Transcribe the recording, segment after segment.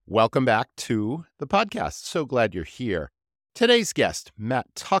Welcome back to the podcast. So glad you're here. Today's guest, Matt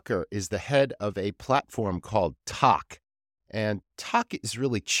Tucker, is the head of a platform called Tock. And Tock is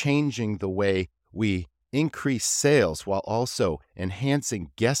really changing the way we increase sales while also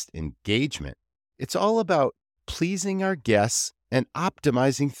enhancing guest engagement. It's all about pleasing our guests and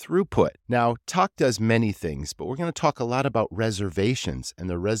optimizing throughput. Now, Tock does many things, but we're going to talk a lot about reservations and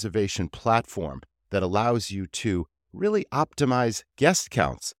the reservation platform that allows you to really optimize guest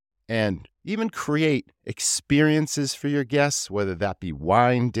counts and even create experiences for your guests, whether that be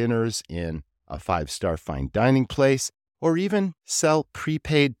wine dinners in a 5-star fine dining place, or even sell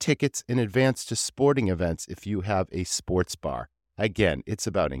prepaid tickets in advance to sporting events if you have a sports bar. Again, it's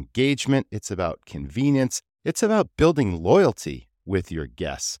about engagement, it's about convenience, it's about building loyalty with your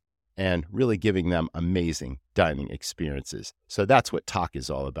guests and really giving them amazing dining experiences. So that's what Tock is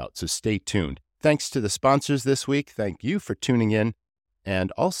all about. So stay tuned. Thanks to the sponsors this week. Thank you for tuning in.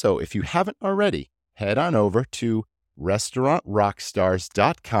 And also, if you haven't already, head on over to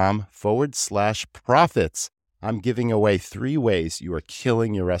restaurantrockstars.com/profits. I'm giving away 3 ways you are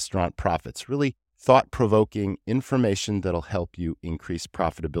killing your restaurant profits. Really thought-provoking information that'll help you increase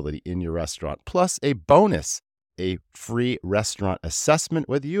profitability in your restaurant. Plus a bonus, a free restaurant assessment,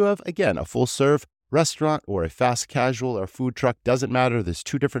 whether you have, again, a full-serve restaurant or a fast casual or food truck, doesn't matter. There's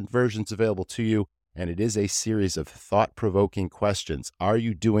 2 different versions available to you. And it is a series of thought-provoking questions. Are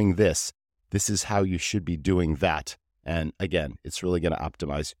you doing this? This is how you should be doing that. And again, it's really going to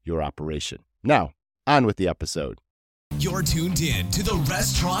optimize your operation. Now, on with the episode. You're tuned in to the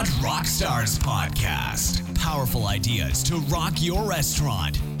Restaurant Rockstars podcast. Powerful ideas to rock your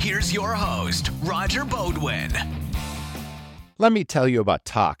restaurant. Here's your host, Roger Beaudoin. Let me tell you about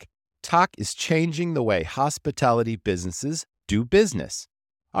Tock. Tock is changing the way hospitality businesses do business.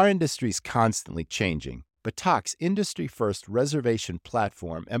 Our industry is constantly changing, but Tock's industry-first reservation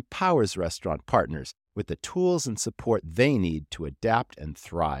platform empowers restaurant partners with the tools and support they need to adapt and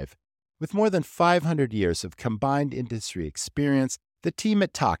thrive. With more than 500 years of combined industry experience, the team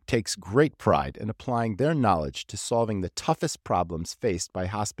at Tock takes great pride in applying their knowledge to solving the toughest problems faced by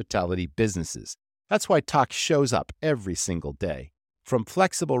hospitality businesses. That's why Tock shows up every single day. From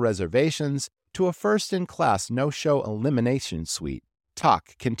flexible reservations to a first-in-class no-show elimination suite,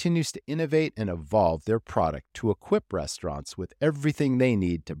 Tock continues to innovate and evolve their product to equip restaurants with everything they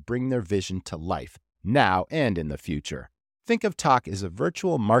need to bring their vision to life, now and in the future. Think of Tock as a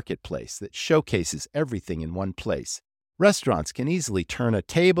virtual marketplace that showcases everything in one place. Restaurants can easily turn a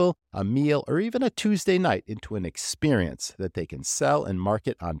table, a meal, or even a Tuesday night into an experience that they can sell and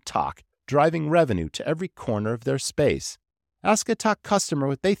market on Tock, driving revenue to every corner of their space. Ask a Tock customer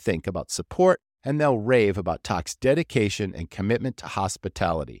what they think about support, and they'll rave about Tock's dedication and commitment to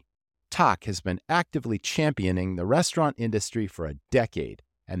hospitality. Tock has been actively championing the restaurant industry for a decade,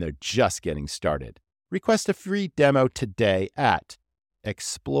 and they're just getting started. Request a free demo today at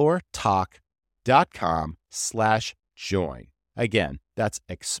exploretalk.com/join. Again, that's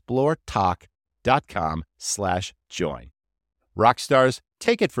exploretalk.com/join. Rockstars,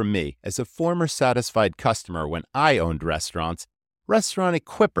 take it from me, as a former satisfied customer when I owned restaurants, Restaurant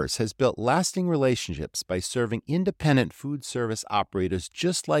Equippers has built lasting relationships by serving independent food service operators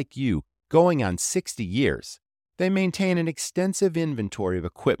just like you, going on 60 years. They maintain an extensive inventory of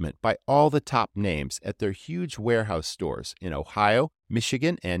equipment by all the top names at their huge warehouse stores in Ohio,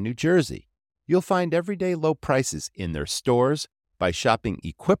 Michigan, and New Jersey. You'll find everyday low prices in their stores, by shopping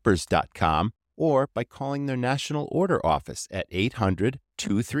equippers.com, or by calling their national order office at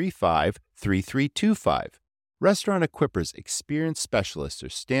 800-235-3325. Restaurant Equippers' experienced specialists are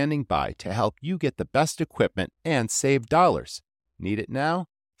standing by to help you get the best equipment and save dollars. Need it now?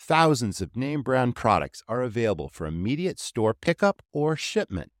 Thousands of name-brand products are available for immediate store pickup or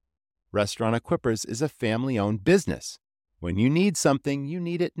shipment. Restaurant Equippers is a family-owned business. When you need something, you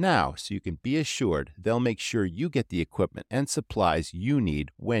need it now, so you can be assured they'll make sure you get the equipment and supplies you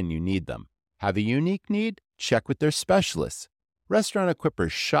need when you need them. Have a unique need? Check with their specialists. Restaurant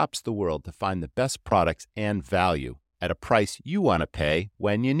Equippers shops the world to find the best products and value at a price you want to pay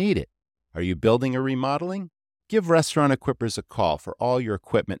when you need it. Are you building or remodeling? Give Restaurant Equippers a call for all your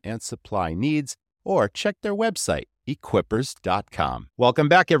equipment and supply needs, or check their website, equippers.com. Welcome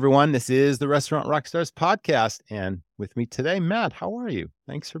back, everyone. This is the Restaurant Rockstars podcast, and with me today, Matt. How are you?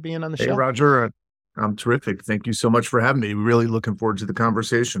 Thanks for being on the show. Hey, Roger. I'm terrific. Thank you so much for having me. Really looking forward to the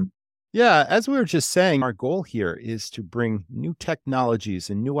conversation. Yeah, as we were just saying, our goal here is to bring new technologies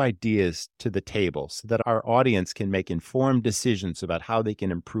and new ideas to the table so that our audience can make informed decisions about how they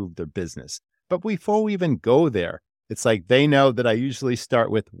can improve their business. But before we even go there, it's like they know that I usually start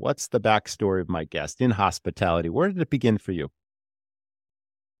with, what's the backstory of my guest in hospitality? Where did it begin for you?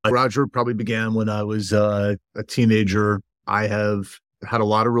 Roger, probably began when I was a teenager. I have had a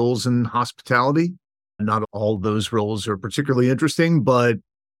lot of roles in hospitality. Not all of those roles are particularly interesting, but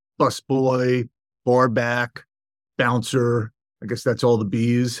busboy, bar back, bouncer. I guess that's all the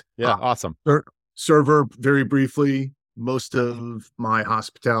B's. Yeah, awesome. Server, very briefly. Most of my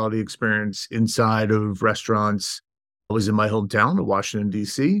hospitality experience inside of restaurants was in my hometown of Washington,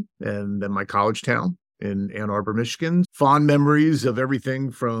 D.C., and then my college town in Ann Arbor, Michigan. Fond memories of everything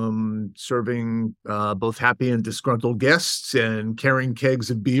from serving both happy and disgruntled guests and carrying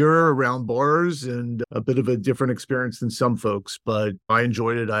kegs of beer around bars, and a bit of a different experience than some folks, but I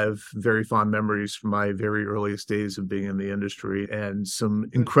enjoyed it. I have very fond memories from my very earliest days of being in the industry, and some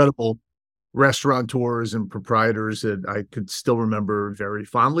incredible restaurateurs and proprietors that I could still remember very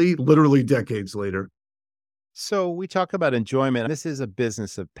fondly, literally decades later. So we talk about enjoyment. This is a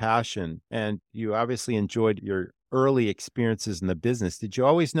business of passion, and you obviously enjoyed your early experiences in the business. Did you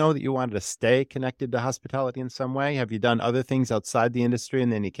always know that you wanted to stay connected to hospitality in some way? Have you done other things outside the industry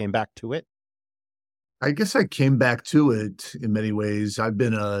and then you came back to it? I guess I came back to it in many ways. I've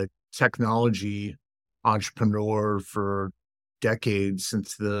been a technology entrepreneur for decades,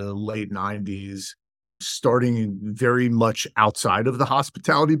 since the late 90s, starting very much outside of the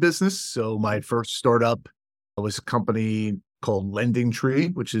hospitality business. So my first startup was a company called Lending Tree,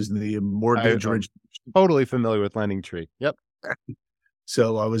 which is the mortgage I'm origination. totally familiar with Lending Tree. Yep.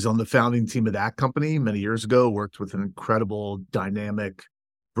 So I was on the founding team of that company many years ago, worked with an incredible, dynamic,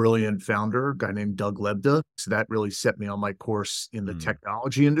 brilliant founder, a guy named Doug Lebda. So that really set me on my course in the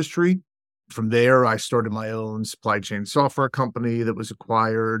technology industry. From there, I started my own supply chain software company that was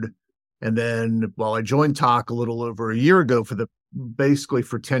acquired. And then while I joined Tock a little over a year ago, basically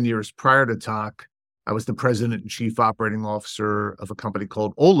for 10 years prior to Tock, I was the president and chief operating officer of a company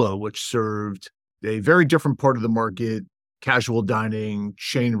called Olo, which served a very different part of the market, casual dining,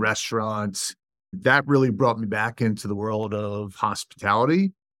 chain restaurants. That really brought me back into the world of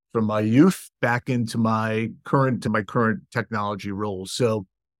hospitality from my youth back into my current technology role. So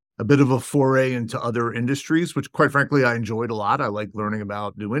a bit of a foray into other industries, which quite frankly, I enjoyed a lot. I like learning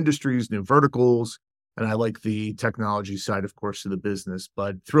about new industries, new verticals, and I like the technology side, of course, of the business,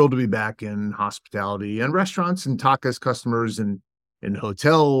 but thrilled to be back in hospitality and restaurants and Tock as customers, and in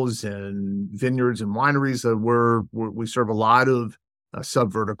hotels and vineyards and wineries. We serve a lot of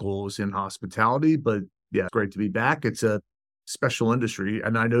sub-verticals in hospitality, but yeah, it's great to be back. It's a special industry,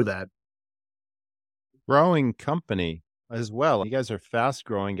 and I know that. Growing company as well. You guys are fast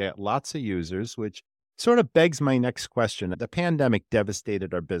growing, get lots of users, which sort of begs my next question. The pandemic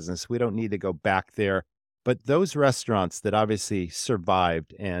devastated our business. We don't need to go back there. But those restaurants that obviously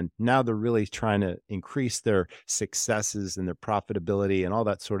survived and now they're really trying to increase their successes and their profitability and all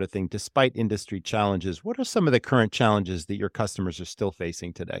that sort of thing, despite industry challenges, what are some of the current challenges that your customers are still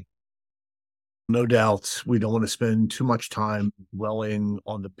facing today? No doubt, we don't want to spend too much time dwelling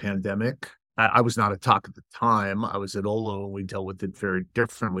on the pandemic. I was not at Tock at the time. I was at Olo and we dealt with it very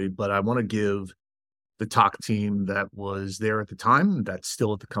differently, but I want to give the Tock team that was there at the time, that's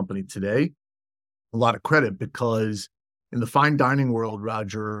still at the company today, a lot of credit, because in the fine dining world,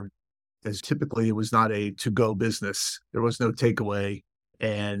 Roger, as typically it was not a to-go business. There was no takeaway,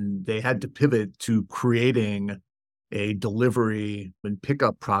 and they had to pivot to creating a delivery and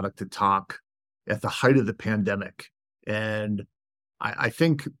pickup product at Tock at the height of the pandemic. And I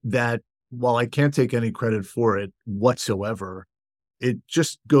think that while I can't take any credit for it whatsoever, it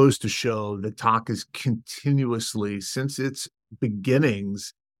just goes to show that Tock is continuously, since its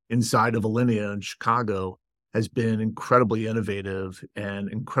beginnings inside of Alinea in Chicago, has been incredibly innovative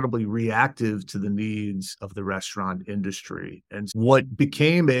and incredibly reactive to the needs of the restaurant industry. And what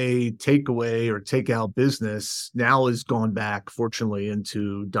became a takeaway or takeout business now has gone back, fortunately,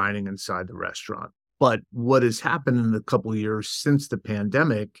 into dining inside the restaurant. But what has happened in the couple of years since the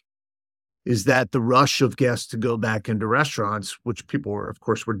pandemic is that the rush of guests to go back into restaurants, which people were, of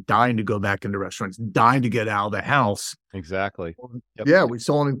course, were dying to go back into restaurants, dying to get out of the house. Exactly. Yep. Yeah, we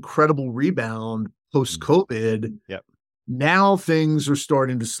saw an incredible rebound post-COVID. Yep. Now things are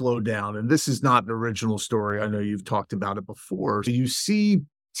starting to slow down. And this is not an original story. I know you've talked about it before. So you see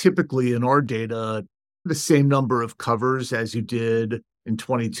typically in our data the same number of covers as you did in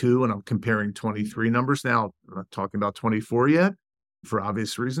 22, and I'm comparing 23 numbers now. I'm not talking about 24 yet, for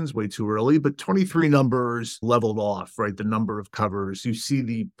obvious reasons, way too early, but 23 numbers leveled off, right? The number of covers. You see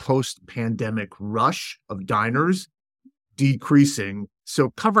the post-pandemic rush of diners decreasing. So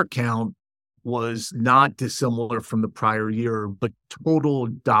cover count was not dissimilar from the prior year, but total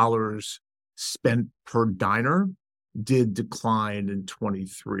dollars spent per diner did decline in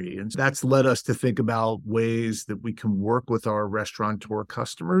 23. And that's led us to think about ways that we can work with our restaurateur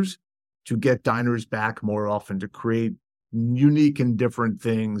customers to get diners back more often, to create unique and different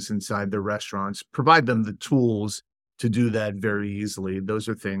things inside their restaurants, provide them the tools to do that very easily. Those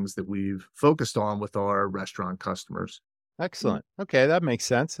are things that we've focused on with our restaurant customers. Excellent. Okay, that makes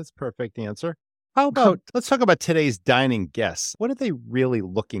sense. That's a perfect answer. How about, let's talk about today's dining guests. What are they really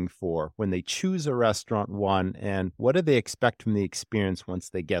looking for when they choose a restaurant, one, and what do they expect from the experience once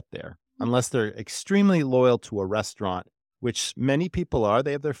they get there? Unless they're extremely loyal to a restaurant, which many people are,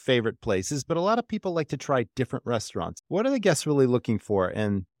 they have their favorite places, but a lot of people like to try different restaurants. What are the guests really looking for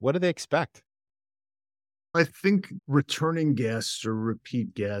and what do they expect? I think returning guests or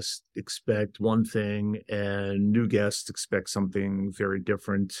repeat guests expect one thing and new guests expect something very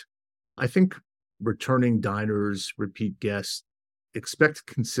different. I think returning diners, repeat guests expect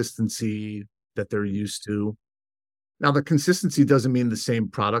consistency that they're used to. Now, the consistency doesn't mean the same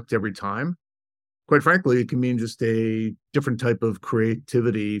product every time. Quite frankly, it can mean just a different type of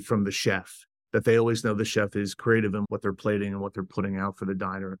creativity from the chef, that they always know the chef is creative in what they're plating and what they're putting out for the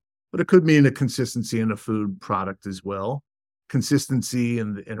diner. But it could mean a consistency in a food product as well. Consistency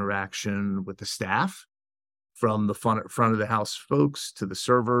in the interaction with the staff, from the front of the house folks to the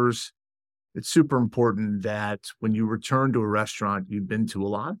servers. It's super important that when you return to a restaurant you've been to a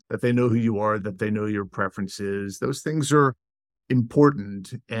lot, that they know who you are, that they know your preferences. Those things are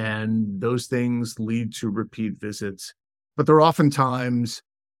important, and those things lead to repeat visits. But they're oftentimes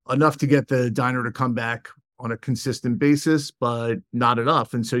enough to get the diner to come back on a consistent basis, but not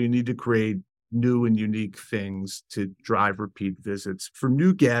enough. And so you need to create new and unique things to drive repeat visits. For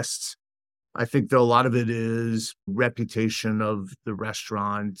new guests, I think that a lot of it is reputation of the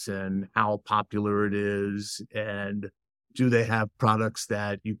restaurant and how popular it is. And do they have products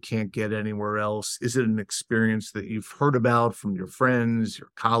that you can't get anywhere else? Is it an experience that you've heard about from your friends, your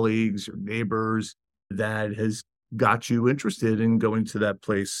colleagues, your neighbors that has got you interested in going to that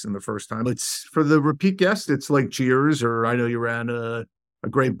place in the first time? It's for the repeat guest, it's like Cheers, or I know you ran a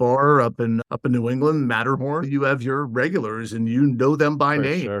great bar up in New England, Matterhorn. You have your regulars and you know them by For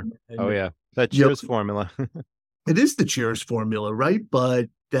name. sure. And, Oh, yeah. That Cheers formula. it is the Cheers formula, right? But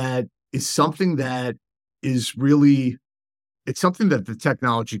that is something that is really, it's something that the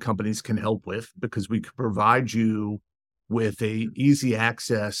technology companies can help with, because we can provide you with a easy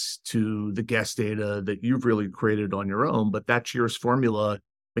access to the guest data that you've really created on your own. But that Cheers formula,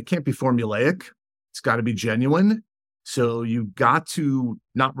 it can't be formulaic. It's got to be genuine. So you've got to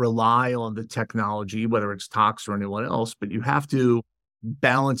not rely on the technology, whether it's Tox or anyone else, but you have to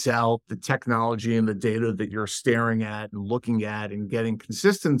balance out the technology and the data that you're staring at and looking at and getting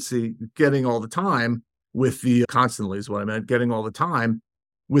consistency, getting all the time with the constantly is what I meant, getting all the time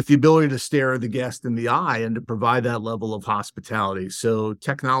with the ability to stare the guest in the eye and to provide that level of hospitality. So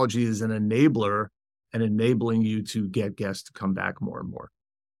technology is an enabler and enabling you to get guests to come back more and more.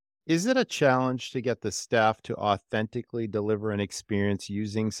 Is it a challenge to get the staff to authentically deliver an experience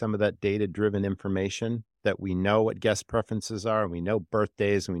using some of that data-driven information that we know what guest preferences are, and we know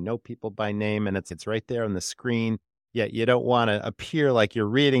birthdays, and we know people by name, and it's right there on the screen, yet you don't want to appear like you're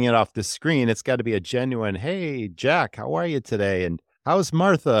reading it off the screen. It's got to be a genuine, hey, Jack, how are you today? And how's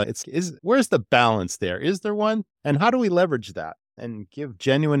Martha? Where's the balance there? Is there one? And how do we leverage that and give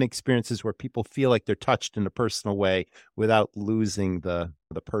genuine experiences where people feel like they're touched in a personal way without losing the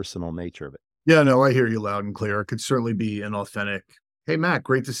personal nature of it? Yeah, no, I hear you loud and clear. It could certainly be inauthentic. Hey, Matt,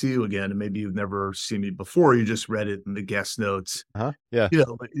 great to see you again. And maybe you've never seen me before. You just read it in the guest notes. Yeah. You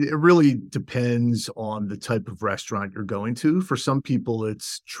know, it really depends on the type of restaurant you're going to. For some people,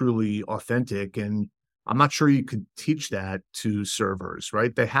 it's truly authentic. And I'm not sure you could teach that to servers,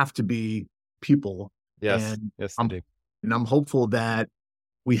 right? They have to be people. Yes. And Yes, they do. And I'm hopeful that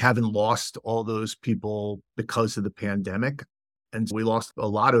we haven't lost all those people because of the pandemic. And we lost a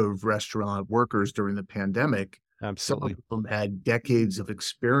lot of restaurant workers during the pandemic. Absolutely. Some of them had decades of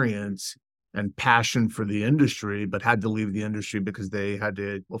experience and passion for the industry, but had to leave the industry because they had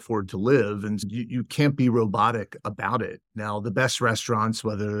to afford to live. And you can't be robotic about it. Now, the best restaurants,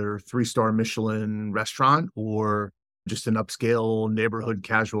 whether 3-star Michelin restaurant or just an upscale neighborhood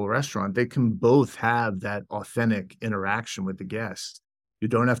casual restaurant, they can both have that authentic interaction with the guests. You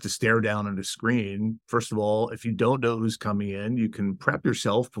don't have to stare down at a screen. First of all, if you don't know who's coming in, you can prep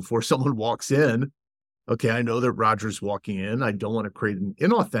yourself before someone walks in. Okay, I know that Roger's walking in. I don't want to create an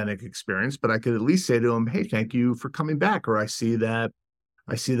inauthentic experience, but I could at least say to him, hey, thank you for coming back. Or I see that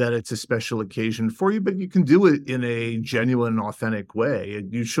I see that it's a special occasion for you, but you can do it in a genuine, authentic way.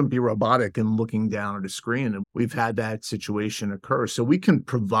 You shouldn't be robotic and looking down at a screen. And we've had that situation occur. So we can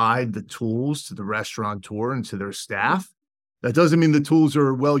provide the tools to the restaurateur and to their staff. That doesn't mean the tools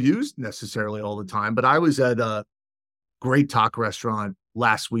are well used necessarily all the time, but I was at a great taco restaurant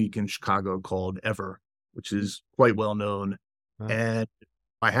last week in Chicago called Ever, which is quite well known. Wow. And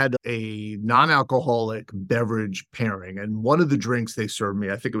I had a non-alcoholic beverage pairing. And one of the drinks they served me,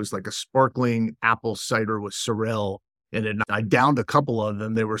 I think it was like a sparkling apple cider with Sorrel in it. And I downed a couple of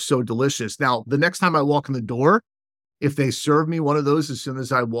them. They were so delicious. Now, the next time I walk in the door, if they serve me one of those as soon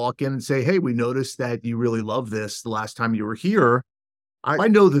as I walk in and say, hey, we noticed that you really love this the last time you were here, I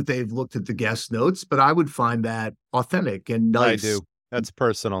know that they've looked at the guest notes, but I would find that authentic and nice. I do. That's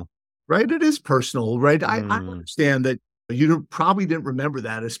personal. Right? It is personal, right? I Mm. understand that probably didn't remember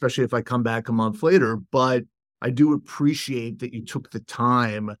that, especially if I come back a month later, but I do appreciate that you took the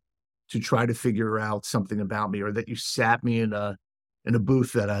time to try to figure out something about me, or that you sat me in a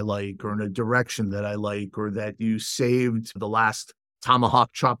booth that I like, or in a direction that I like, or that you saved the last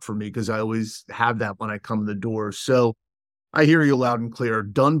tomahawk chop for me, because I always have that when I come in the door. So I hear you loud and clear.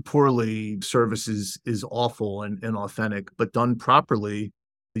 Done poorly, service is awful and inauthentic, but done properly,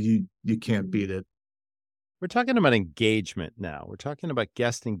 you can't beat it. We're talking about engagement now. We're talking about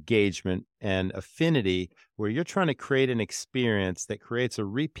guest engagement and affinity, where you're trying to create an experience that creates a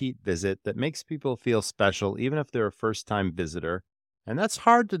repeat visit that makes people feel special, even if they're a first-time visitor. And that's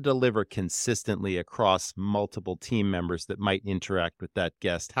hard to deliver consistently across multiple team members that might interact with that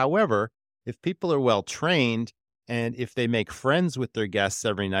guest. However, if people are well trained and if they make friends with their guests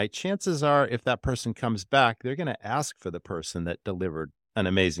every night, chances are if that person comes back, they're going to ask for the person that delivered an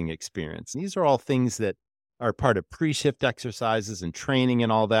amazing experience. These are all things that are part of pre-shift exercises and training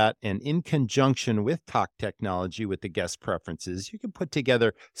and all that. And in conjunction with Talk technology, with the guest preferences, you can put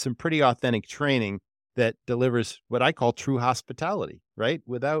together some pretty authentic training that delivers what I call true hospitality, right?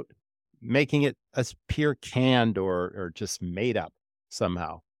 Without making it appear canned or just made up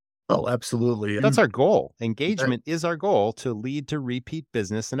somehow. Oh, absolutely. That's our goal. Engagement is our goal, to lead to repeat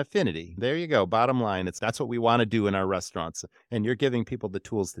business and affinity. There you go. Bottom line, that's what we want to do in our restaurants. And you're giving people the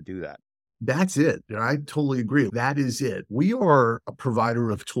tools to do that. That's it. I totally agree. That is it. We are a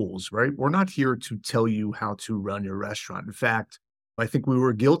provider of tools, right? We're not here to tell you how to run your restaurant. In fact, I think we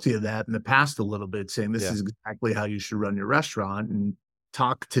were guilty of that in the past a little bit, saying this is exactly how you should run your restaurant. And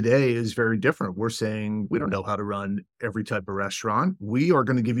Talk today is very different. We're saying we don't know how to run every type of restaurant. We are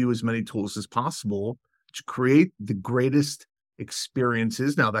going to give you as many tools as possible to create the greatest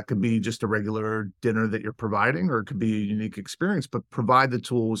experiences. Now, that could be just a regular dinner that you're providing, or it could be a unique experience, but provide the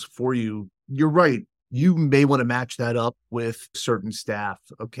tools for you. You're right. You may want to match that up with certain staff.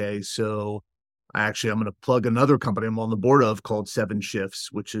 Okay. So I'm going to plug another company I'm on the board of called 7 Shifts,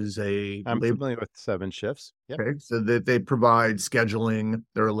 which is I'm familiar with 7 Shifts. Yep. Okay. So they provide scheduling.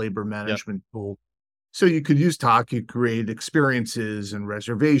 They're a labor management tool. So you could use Talk, you create experiences and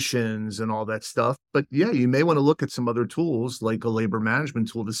reservations and all that stuff. But yeah, you may want to look at some other tools like a labor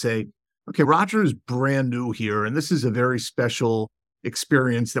management tool to say, okay, Roger is brand new here, and this is a very special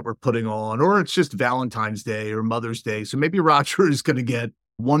experience that we're putting on, or it's just Valentine's Day or Mother's Day. So maybe Roger is going to get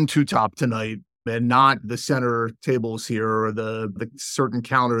 1 2-top tonight, and not the center tables here or the certain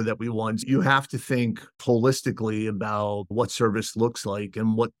counter that we want. You have to think holistically about what service looks like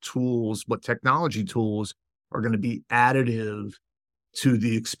and what tools, what technology tools are going to be additive to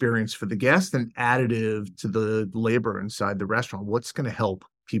the experience for the guest and additive to the labor inside the restaurant. What's going to help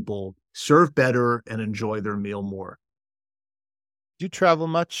people serve better and enjoy their meal more? Do you travel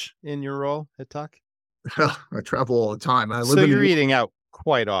much in your role at Talk? I travel all the time. So you're eating out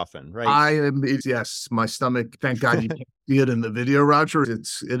quite often, right? I am, yes. My stomach, thank God you can't see it in the video, Roger.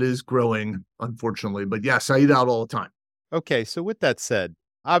 It is growing, unfortunately. But yes, I eat out all the time. Okay. So with that said,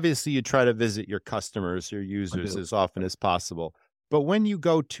 obviously you try to visit your customers, your users as often as possible. But when you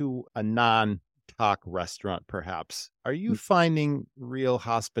go to a non-Talk restaurant, perhaps, are you finding real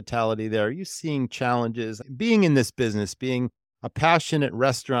hospitality there? Are you seeing challenges? Being in this business, being a passionate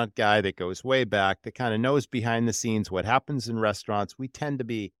restaurant guy that goes way back, that kind of knows behind the scenes what happens in restaurants, we tend to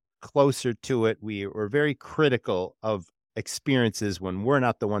be closer to it. We're very critical of experiences when we're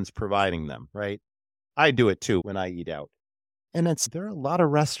not the ones providing them, right? I do it too when I eat out. And there are a lot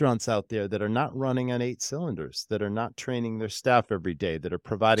of restaurants out there that are not running on 8 cylinders, that are not training their staff every day, that are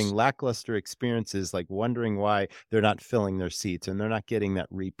providing lackluster experiences, like wondering why they're not filling their seats and they're not getting that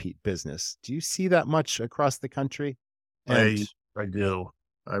repeat business. Do you see that much across the country? I do.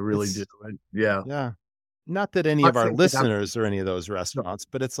 I really do. Yeah. Yeah. Not that any of our listeners are any of those restaurants,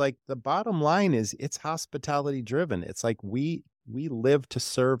 but it's like the bottom line is it's hospitality driven. It's like we We live to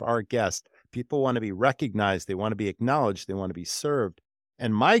serve our guests. People want to be recognized. They want to be acknowledged. They want to be served.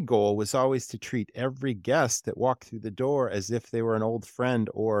 And my goal was always to treat every guest that walked through the door as if they were an old friend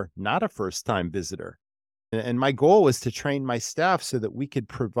or not a first-time visitor. And my goal was to train my staff so that we could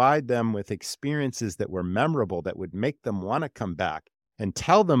provide them with experiences that were memorable, that would make them want to come back and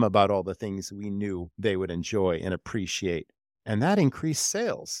tell them about all the things we knew they would enjoy and appreciate. And that increased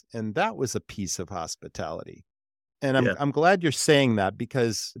sales. And that was a piece of hospitality. And Yeah. I'm glad you're saying that,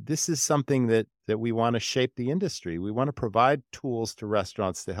 because this is something that we want to shape the industry. We want to provide tools to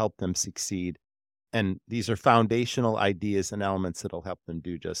restaurants to help them succeed. And these are foundational ideas and elements that'll help them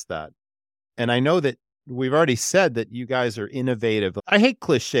do just that. And I know that we've already said that you guys are innovative. I hate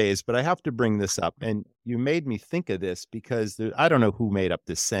cliches, but I have to bring this up. And you made me think of this because I don't know who made up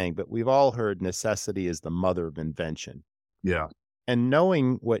this saying, but we've all heard necessity is the mother of invention. Yeah. And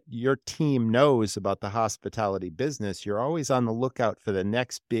knowing what your team knows about the hospitality business, you're always on the lookout for the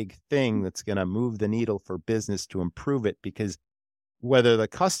next big thing that's going to move the needle for business to improve it. Because whether the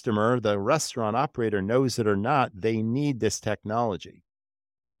customer, the restaurant operator knows it or not, they need this technology,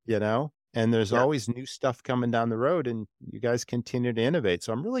 And there's always new stuff coming down the road, and you guys continue to innovate.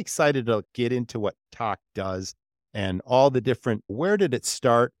 So I'm really excited to get into what Tock does and all the different, where did it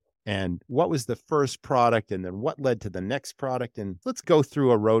start? And what was the first product, and then what led to the next product? And let's go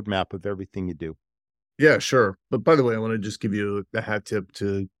through a roadmap of everything you do. Yeah, sure. But by the way, I want to just give you a hat tip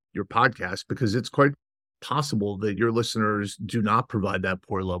to your podcast, because it's quite possible that your listeners do not provide that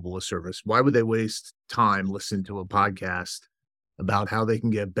poor level of service. Why would they waste time listening to a podcast about how they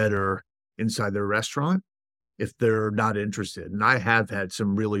can get better inside their restaurant if they're not interested? And I have had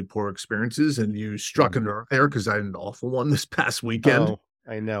some really poor experiences, and you struck a nerve there, because I had an awful one this past weekend. Oh,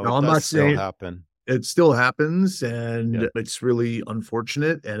 I know. No, It I'm does not still saying happen. it still happens, and Yeah. it's really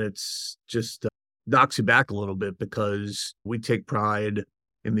unfortunate, and it's just knocks you back a little bit, because we take pride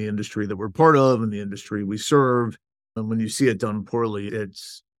in the industry that we're part of and the industry we serve. And when you see it done poorly,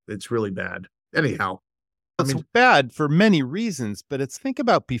 it's really bad. Anyhow, It's bad for many reasons, but think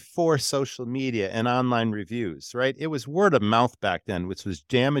about before social media and online reviews, right? It was word of mouth back then, which was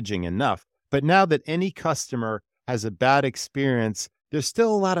damaging enough. But now that any customer has a bad experience, there's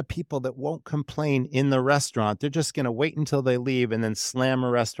still a lot of people that won't complain in the restaurant. They're just going to wait until they leave and then slam a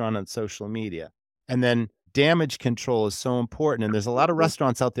restaurant on social media. And then damage control is so important. And there's a lot of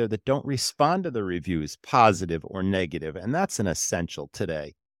restaurants out there that don't respond to the reviews, positive or negative. And that's an essential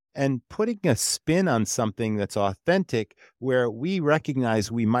today. And putting a spin on something that's authentic, where we recognize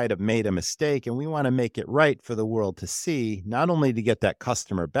we might have made a mistake and we want to make it right for the world to see, not only to get that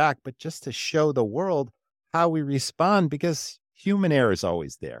customer back, but just to show the world how we respond, because human error is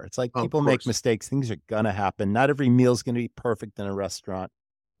always there. It's like people make mistakes. Things are going to happen. Not every meal is going to be perfect in a restaurant.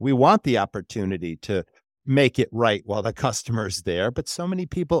 We want the opportunity to make it right while the customer's there, but so many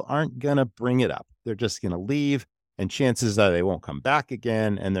people aren't going to bring it up. They're just going to leave. And chances are they won't come back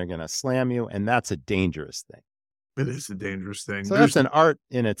again, and they're going to slam you. And that's a dangerous thing. it is a dangerous thing. So that's an art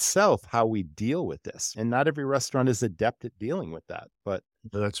in itself, how we deal with this. And not every restaurant is adept at dealing with that. But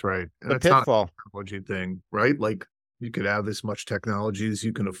That's right. And the it's not pitfall. a technology thing, right? Like, you could have as much technology as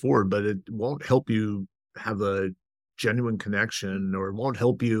you can afford, but it won't help you have a genuine connection, or it won't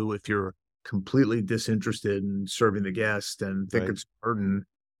help you if you're completely disinterested in serving the guest and think Right. it's a burden.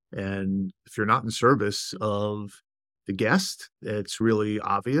 And if you're not in service of the guest, it's really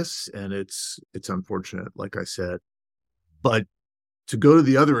obvious, and it's unfortunate, like I said. But to go to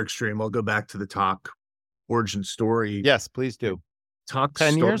the other extreme, I'll go back to the Tock origin story. Yes, please do. Tock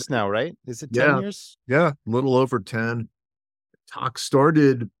 10 started- years now, right? Is it 10 years? Yeah, a little over 10. Tock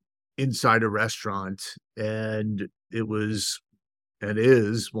started inside a restaurant, and it was and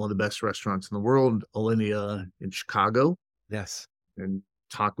is one of the best restaurants in the world, Alinea in Chicago. Yes. And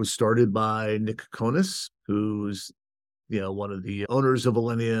Tock was started by Nick Kokonis, who's one of the owners of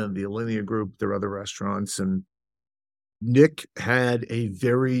Alinea and the Alinea Group, their other restaurants. And Nick had a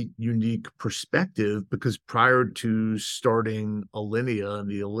very unique perspective, because prior to starting Alinea and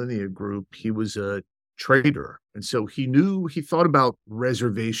the Alinea Group, he was a trader. And so he thought about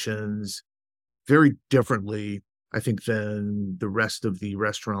reservations very differently, I think, than the rest of the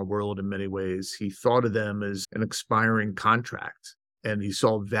restaurant world in many ways. He thought of them as an expiring contract, and he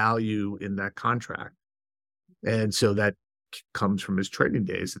saw value in that contract. And so that comes from his trading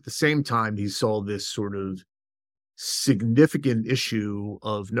days. At the same time, he saw this sort of significant issue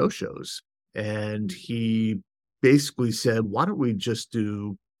of no-shows. And he basically said, why don't we just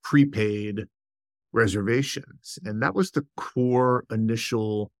do prepaid reservations? And that was the core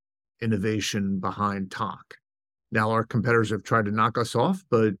initial innovation behind Tock. Now our competitors have tried to knock us off,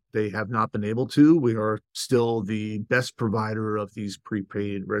 but they have not been able to. We are still the best provider of these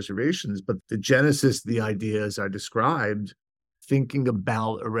prepaid reservations. But the genesis, the idea, as I described, thinking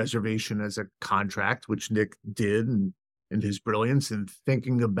about a reservation as a contract, which Nick did in his brilliance, and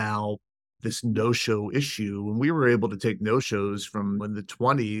thinking about this no-show issue. And we were able to take no-shows from in the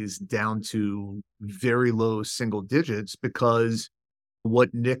 20s down to very low single digits, because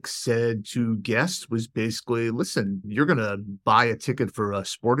what Nick said to guests was basically, listen, you're going to buy a ticket for a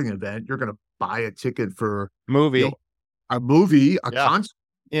sporting event. You're going to buy a ticket for Movie. a movie, a Yeah. concert.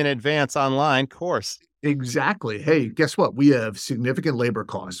 In advance online course. Exactly. Hey, guess what? We have significant labor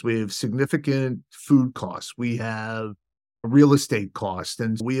costs. We have significant food costs. We have real estate costs,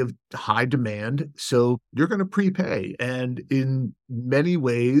 and we have high demand. So you're going to prepay. And in many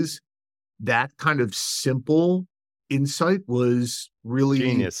ways, that kind of simple insight was really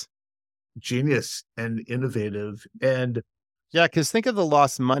genius and innovative. And yeah, because think of the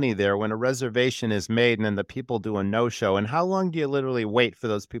lost money there when a reservation is made and then the people do a no-show. And how long do you literally wait for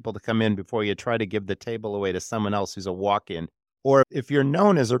those people to come in before you try to give the table away to someone else who's a walk-in? Or if you're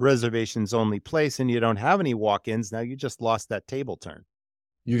known as a reservations only place and you don't have any walk-ins, now you just lost that table turn.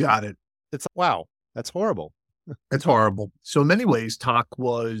 you got it. It's wow, that's horrible. It's horrible. So in many ways, Tock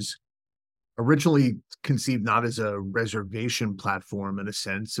was originally conceived not as a reservation platform in a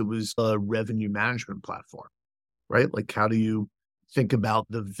sense. It was a revenue management platform, right? Like, how do you think about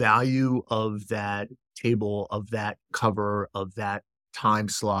the value of that table, of that cover, of that time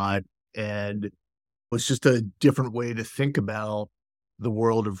slot? And it was just a different way to think about the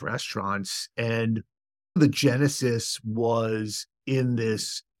world of restaurants. And the genesis was in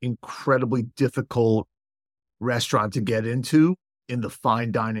this incredibly difficult restaurant to get into in the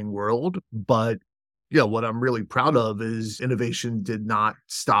fine dining world. But what I'm really proud of is innovation did not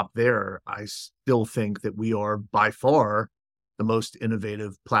stop there. I still think that we are by far the most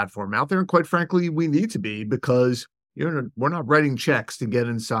innovative platform out there. And quite frankly, we need to be, because we're not writing checks to get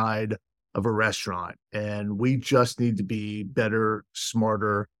inside of a restaurant. And we just need to be better,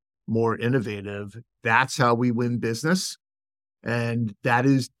 smarter, more innovative. That's how we win business. And that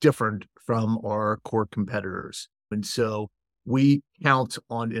is different from our core competitors. And so we count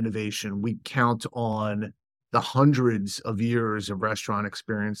on innovation. We count on the hundreds of years of restaurant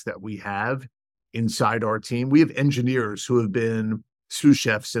experience that we have inside our team. We have engineers who have been sous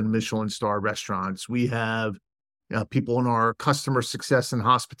chefs in Michelin star restaurants. We have people in our customer success and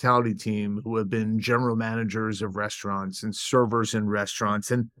hospitality team who have been general managers of restaurants and servers in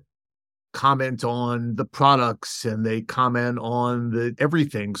restaurants, and comment on the products, and they comment on the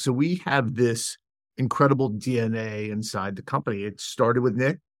everything. So we have this incredible DNA inside the company. It started with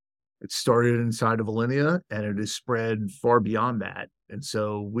Nick. It started inside of Alinea, and it has spread far beyond that. And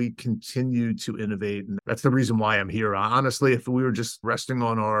so we continue to innovate. And that's the reason why I'm here. Honestly, if we were just resting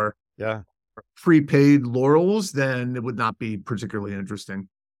on our prepaid laurels, then it would not be particularly interesting.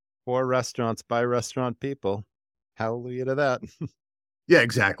 For restaurants by restaurant people. Hallelujah to that. Yeah,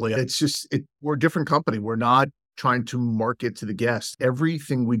 exactly. It's just, we're a different company. We're not trying to market to the guest.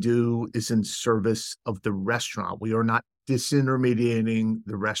 Everything we do is in service of the restaurant. We are not disintermediating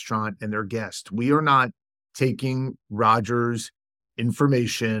the restaurant and their guest. We are not taking Rogers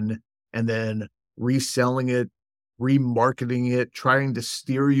information and then reselling it, remarketing it, trying to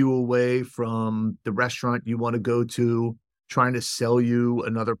steer you away from the restaurant you want to go to, trying to sell you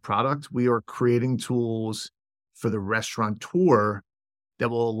another product. We are creating tools for the restaurateur that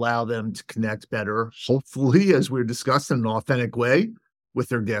will allow them to connect better, hopefully, as we're discussing, in an authentic way with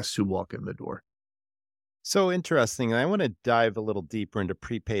their guests who walk in the door. So interesting. I want to dive a little deeper into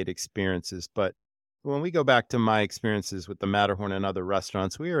prepaid experiences, but when we go back to my experiences with the Matterhorn and other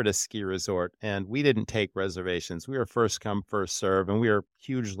restaurants, we were at a ski resort and we didn't take reservations. We were first come, first serve, and we were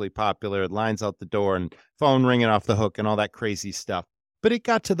hugely popular. Lines out the door and phone ringing off the hook and all that crazy stuff. But it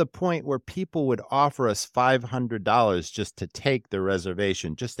got to the point where people would offer us $500 just to take the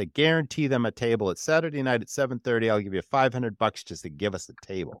reservation, just to guarantee them a table. It's Saturday night at 7:30. I'll give you $500 just to give us a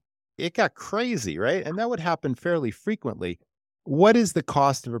table. It got crazy, right? And that would happen fairly frequently. What is the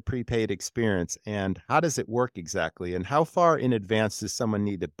cost of a prepaid experience and how does it work exactly? And how far in advance does someone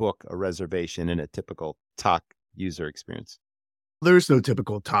need to book a reservation in a typical Tock user experience? There's no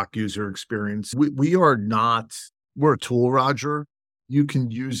typical Tock user experience. We're a tool, Roger. You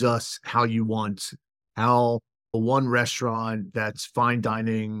can use us how you want. How one restaurant that's fine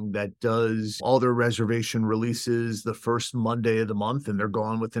dining that does all their reservation releases the first Monday of the month and they're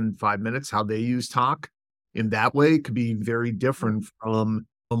gone within 5 minutes, how they use Tock in that way could be very different from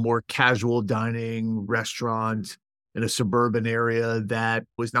a more casual dining restaurant in a suburban area that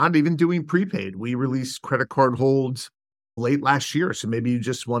was not even doing prepaid. We released credit card holds late last year. So maybe you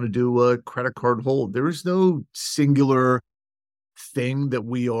just want to do a credit card hold. There is no singular thing that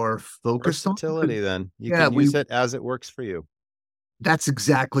we are focused on. Versatility, then. You Yeah, can use it as it works for you. that's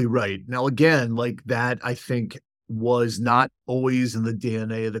exactly right. Now, again, like that, I think was not always in the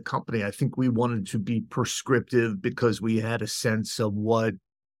DNA of the company. I think we wanted to be prescriptive because we had a sense of what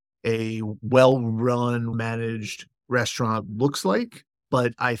a well-run, managed restaurant looks like.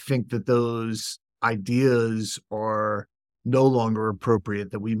 But I think that those ideas are no longer appropriate,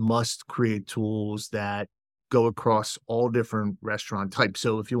 that we must create tools that go across all different restaurant types.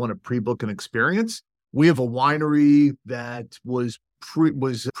 So if you want to pre-book an experience, we have a winery that was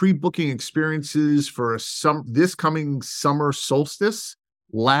pre-booking experiences for this coming summer solstice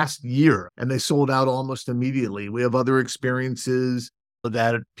last year, and they sold out almost immediately. We have other experiences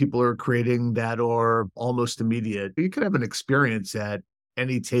that people are creating that are almost immediate. You could have an experience at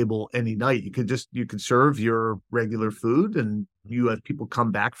any table, any night. You could serve your regular food and you have people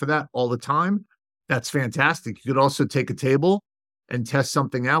come back for that all the time. That's fantastic. You could also take a table and test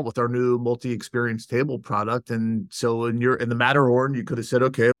something out with our new multi-experience table product. And so in the Matterhorn, you could have said,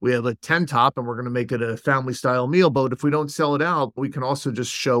 okay, we have a 10 top and we're going to make it a family style meal. But if we don't sell it out, we can also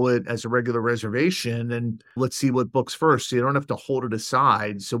just show it as a regular reservation and let's see what books first. So you don't have to hold it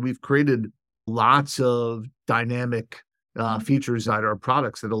aside. So we've created lots of dynamic features out of our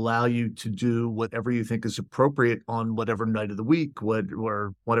products that allow you to do whatever you think is appropriate on whatever night of the week,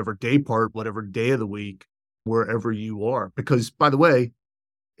 or whatever day part, whatever day of the week, wherever you are. Because, by the way,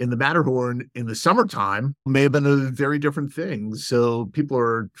 in the Matterhorn in the summertime may have been a very different thing. So people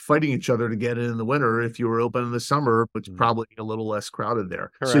are fighting each other to get in the winter. If you were open in the summer, it's probably a little less crowded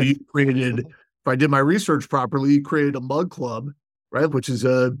there. Correct. So you created, if I did my research properly, you created a mug club, right? Which is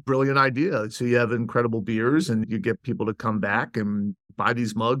a brilliant idea. So you have incredible beers and you get people to come back and buy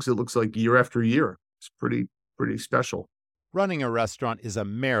these mugs. It looks like year after year. It's pretty special. Running a restaurant is a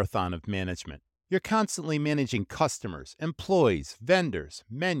marathon of management. You're constantly managing customers, employees, vendors,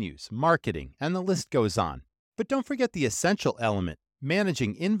 menus, marketing, and the list goes on. But don't forget the essential element,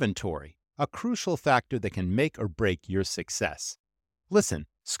 managing inventory, a crucial factor that can make or break your success. Listen,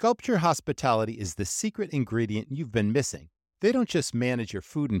 Sculpture Hospitality is the secret ingredient you've been missing. They don't just manage your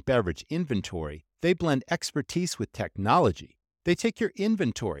food and beverage inventory, they blend expertise with technology. They take your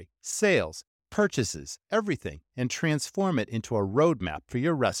inventory, sales, purchases, everything, and transform it into a roadmap for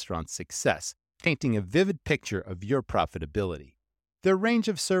your restaurant's success, painting a vivid picture of your profitability. Their range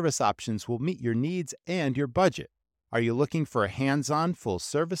of service options will meet your needs and your budget. Are you looking for a hands-on,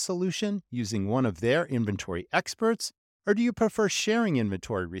 full-service solution using one of their inventory experts? Or do you prefer sharing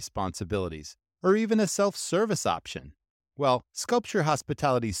inventory responsibilities, or even a self-service option? Well, Sculpture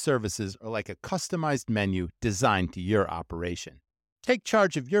Hospitality's services are like a customized menu designed to your operation. Take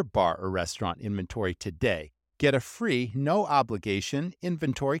charge of your bar or restaurant inventory today. Get a free, no-obligation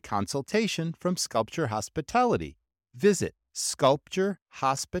inventory consultation from Sculpture Hospitality. Visit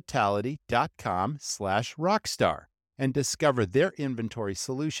sculpturehospitality.com/rockstar and discover their inventory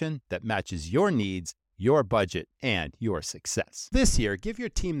solution that matches your needs, your budget, and your success. This year, give your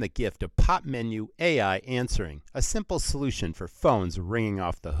team the gift of Popmenu AI Answering, a simple solution for phones ringing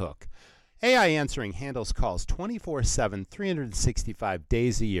off the hook. AI Answering handles calls 24/7, 365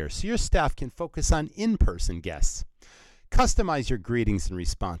 days a year, so your staff can focus on in-person guests. Customize your greetings and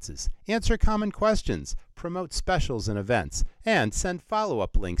responses, answer common questions, promote specials and events, and send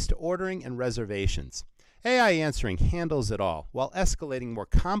follow-up links to ordering and reservations. AI Answering handles it all while escalating more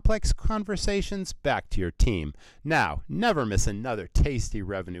complex conversations back to your team. Now, never miss another tasty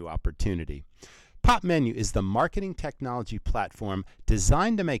revenue opportunity. Popmenu is the marketing technology platform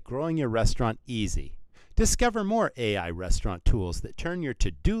designed to make growing your restaurant easy. Discover more AI restaurant tools that turn your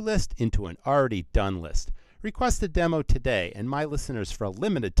to-do list into an already done list. Request a demo today, and my listeners for a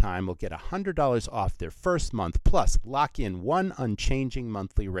limited time will get $100 off their first month, plus lock in one unchanging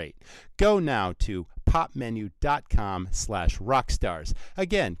monthly rate. Go now to popmenu.com/rockstars.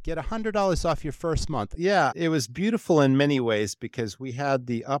 Again, get $100 off your first month. Yeah, it was beautiful in many ways because we had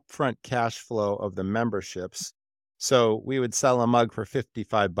the upfront cash flow of the memberships. So we would sell a mug for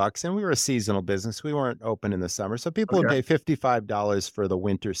 $55, and we were a seasonal business. We weren't open in the summer. So people would pay $55 for the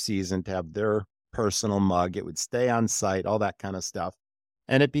winter season to have their personal mug. It would stay on site, all that kind of stuff.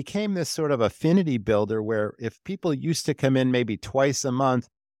 And it became this sort of affinity builder where if people used to come in maybe twice a month,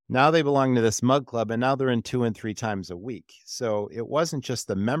 now they belong to this mug club, and now they're in 2 and 3 times a week. So it wasn't just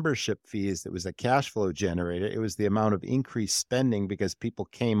the membership fees that was a cash flow generator. It was the amount of increased spending because people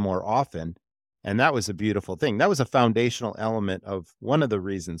came more often. And that was a beautiful thing. That was a foundational element of one of the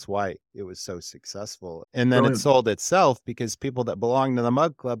reasons why it was so successful. And then it Brilliant. sold itself because people that belonged to the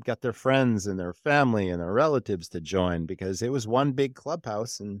Mug Club got their friends and their family and their relatives to join because it was one big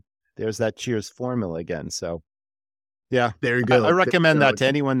clubhouse. And there's that Cheers formula again. So, yeah, There you I go. recommend that to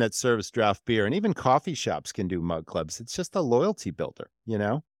anyone that serves draft beer. And even coffee shops can do Mug Clubs. It's just a loyalty builder, you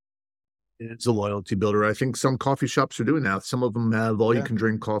know? It's a loyalty builder. I think some coffee shops are doing that. Some of them have all you Yeah. can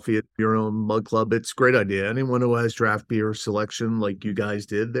drink coffee at your own Mug Club. It's a great idea. Anyone who has draft beer selection like you guys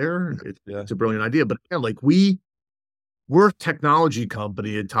did there, Yeah. it's a brilliant idea. But again, like we're a technology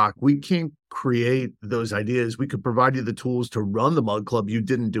company at Talk. We can't create those ideas. We could provide you the tools to run the Mug Club. You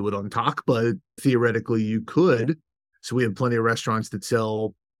didn't do it on Talk, but theoretically you could. So we have plenty of restaurants that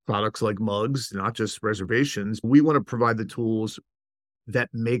sell products like mugs, not just reservations. We want to provide the tools that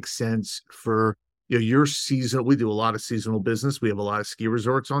make sense for your season. We do a lot of seasonal business. We have a lot of ski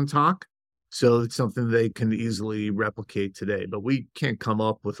resorts on Talk. So it's something they can easily replicate today, but we can't come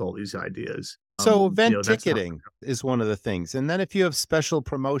up with all these ideas. So event that's not- ticketing is one of the things. And then if you have special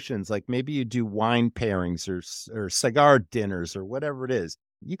promotions, like maybe you do wine pairings or cigar dinners or whatever it is,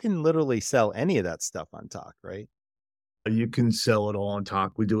 you can literally sell any of that stuff on Talk, right? You can sell it all on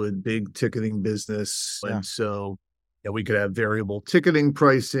Talk. We do a big ticketing business. Yeah. And so we could have variable ticketing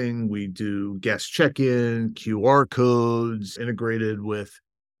pricing. We do guest check-in, QR codes integrated with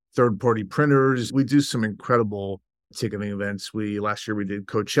third-party printers. We do some incredible ticketing events. Last year we did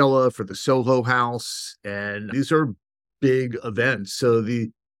Coachella for the Soho House, and these are big events. So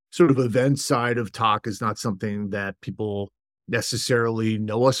the sort of event side of Talk is not something that people necessarily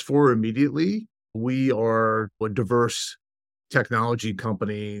know us for immediately. We are a diverse technology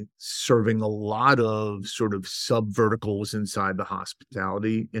company serving a lot of sort of sub verticals inside the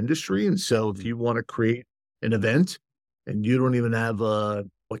hospitality industry. And so if you want to create an event and you don't even have a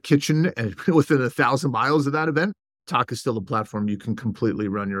kitchen and within 1,000 miles of that event, Talk is still a platform you can completely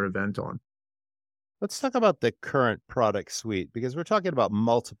run your event on. Let's talk about the current product suite because we're talking about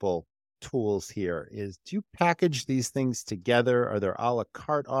multiple tools here. Do you package these things together? Are there a la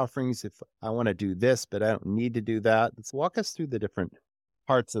carte offerings if I want to do this, but I don't need to do that? Let's walk us through the different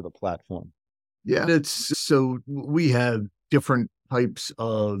parts of the platform. Yeah, so we have different types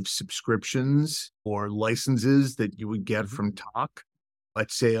of subscriptions or licenses that you would get from Talk.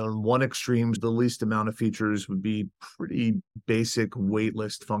 Let's say on one extreme, the least amount of features would be pretty basic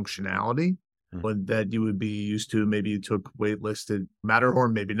waitlist functionality. But that you would be used to. Maybe you took waitlisted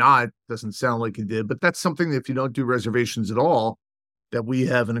Matterhorn, maybe not. Doesn't sound like you did, but that's something that if you don't do reservations at all, that we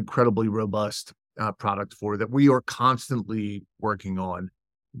have an incredibly robust product for that we are constantly working on.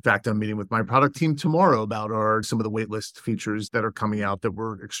 In fact, I'm meeting with my product team tomorrow about some of the waitlist features that are coming out that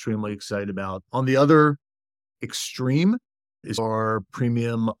we're extremely excited about. On the other extreme is our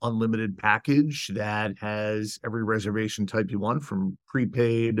premium unlimited package that has every reservation type you want, from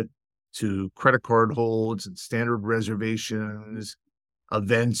prepaid to credit card holds and standard reservations.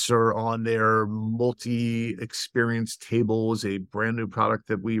 Events are on there, multi-experience tables, a brand new product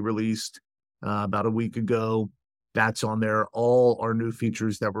that we released about a week ago. That's on there. All our new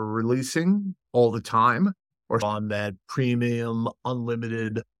features that we're releasing all the time are on that premium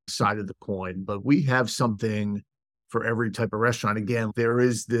unlimited side of the coin. But we have something for every type of restaurant. Again, there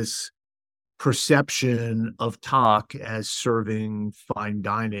is this perception of Talk as serving fine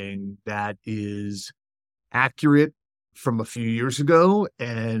dining that is accurate from a few years ago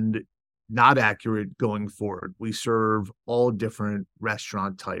and not accurate going forward. We serve all different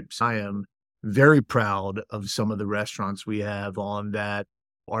restaurant types. I am very proud of some of the restaurants we have on that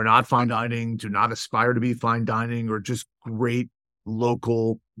are not fine dining, do not aspire to be fine dining, or just great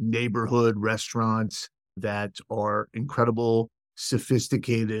local neighborhood restaurants that are incredible,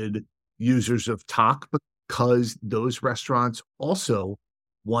 sophisticated users of Talk, because those restaurants also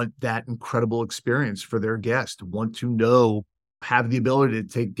want that incredible experience for their guests, want to have the ability to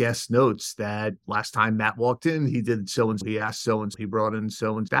take guest notes that last time Matt walked in, he did so-and-so, he asked so-and-so, he brought in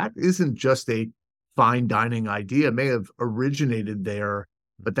so-and-so. That isn't just a fine dining idea. It may have originated there,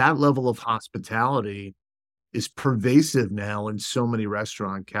 but that level of hospitality is pervasive now in so many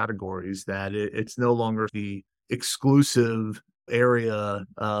restaurant categories that it's no longer the exclusive area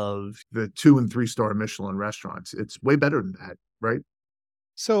of the 2- and 3-star Michelin restaurants. It's way better than that, right?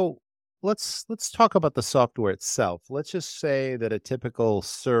 So let's talk about the software itself. Let's just say that a typical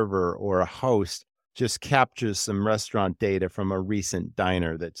server or a host just captures some restaurant data from a recent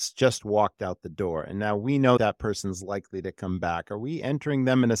diner that's just walked out the door. And now we know that person's likely to come back. Are we entering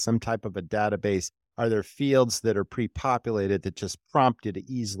them into some type of a database? Are there fields that are pre-populated that just prompt you to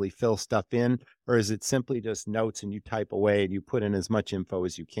easily fill stuff in? Or is it simply just notes and you type away and you put in as much info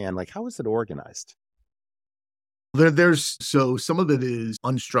as you can? Like, how is it organized? So some of it is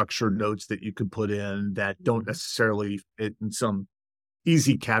unstructured notes that you could put in that don't necessarily fit in some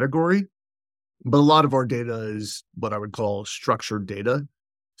easy category. But a lot of our data is what I would call structured data.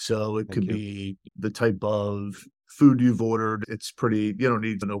 So it could be the type of food you've ordered. You don't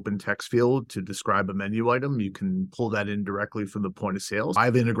need an open text field to describe a menu item. You can pull that in directly from the point of sale. I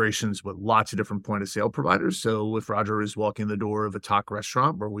have integrations with lots of different point of sale providers. So if Roger is walking the door of a Tock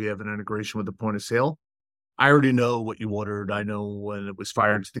restaurant where we have an integration with the point of sale, I already know what you ordered. I know when it was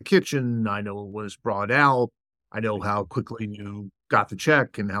fired to the kitchen. I know it was brought out. I know how quickly you got the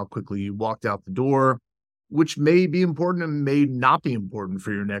check and how quickly you walked out the door, which may be important and may not be important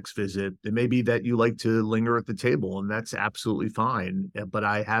for your next visit. It may be that you like to linger at the table, and that's absolutely fine. But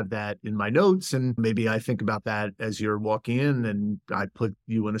I have that in my notes, and maybe I think about that as you're walking in, and I put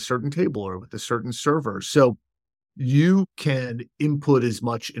you in a certain table or with a certain server. So you can input as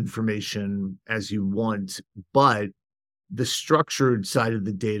much information as you want, but the structured side of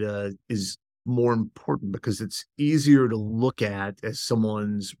the data is more important because it's easier to look at as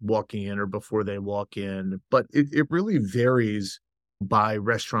someone's walking in or before they walk in. But it really varies by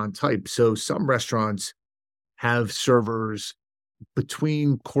restaurant type. So some restaurants have servers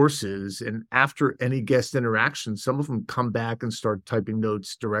between courses, and after any guest interaction, some of them come back and start typing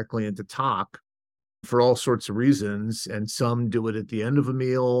notes directly into Tock for all sorts of reasons. And some do it at the end of a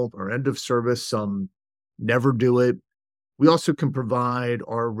meal or end of service. Some never do it. We also can provide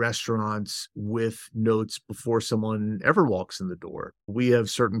our restaurants with notes before someone ever walks in the door. We have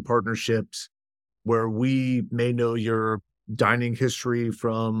certain partnerships where we may know your dining history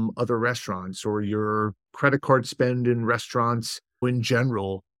from other restaurants or your credit card spend in restaurants in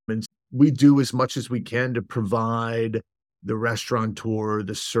general. And we do as much as we can to provide the restaurateur,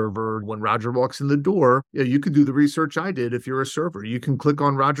 the server. When Roger walks in the door, you can do the research I did if you're a server. You can click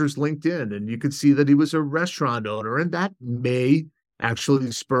on Roger's LinkedIn and you can see that he was a restaurant owner, and that may actually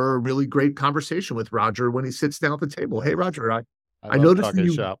spur a really great conversation with Roger when he sits down at the table. Hey, Roger, I noticed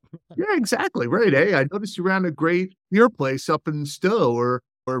you. Shop. Yeah, exactly. Right. Hey, I noticed you ran a great beer place up in Stowe or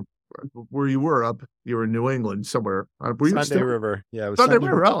where you were in New England somewhere. Sunday River. Yeah, it was Sunday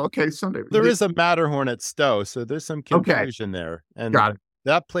River. Oh, okay. Sunday. There is a Matterhorn at Stowe, so there's some confusion there. And got it.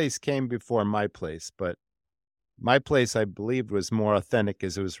 That place came before my place, but my place, I believed, was more authentic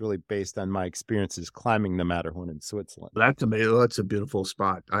as it was really based on my experiences climbing the Matterhorn in Switzerland. That's amazing. That's a beautiful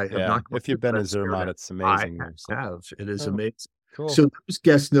spot. I have not. If you've been to Zermatt, it's amazing. I have. It is amazing. Cool. So those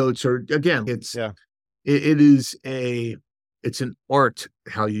guest notes are, again, it's an art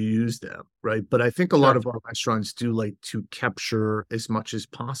how you use them, right? But I think a lot of our restaurants do like to capture as much as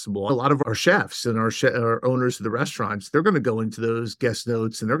possible. A lot of our chefs and our owners of the restaurants, they're going to go into those guest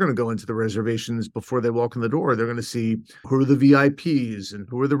notes and they're going to go into the reservations before they walk in the door. They're going to see who are the VIPs and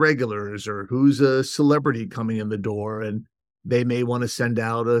who are the regulars or who's a celebrity coming in the door. And they may want to send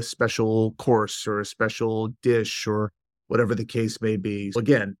out a special course or a special dish or whatever the case may be.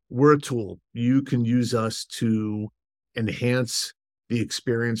 Again, we're a tool. You can use us to enhance the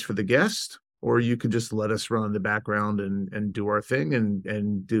experience for the guest, or you could just let us run in the background and do our thing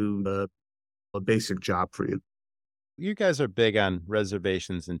and do a basic job for you. You guys are big on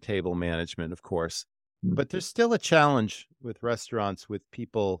reservations and table management, of course, but there's still a challenge with restaurants with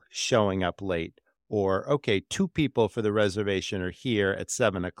people showing up late or, okay, 2 people for the reservation are here at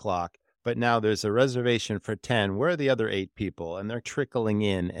 7:00. But now there's a reservation for 10. Where are the other 8 people? And they're trickling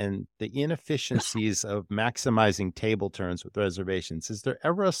in. And the inefficiencies of maximizing table turns with reservations. Is there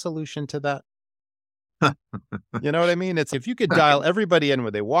ever a solution to that? You know what I mean? It's if you could dial everybody in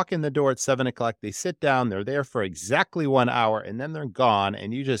when they walk in the door at 7:00, they sit down, they're there for exactly 1 hour, and then they're gone,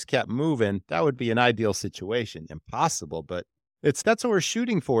 and you just kept moving. That would be an ideal situation. Impossible, but that's what we're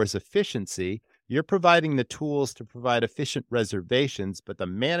shooting for is efficiency. You're providing the tools to provide efficient reservations, but the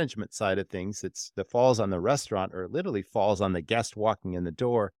management side of things, that falls on the restaurant or literally falls on the guest walking in the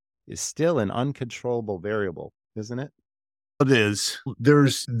door, is still an uncontrollable variable, isn't it? It is.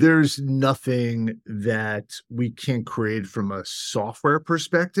 There's nothing that we can create from a software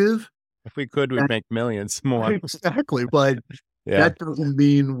perspective. If we could, we'd make millions more. Exactly. But that doesn't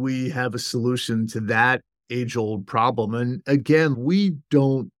mean we have a solution to that age-old problem. And again, we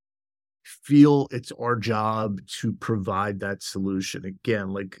don't feel it's our job to provide that solution. Again,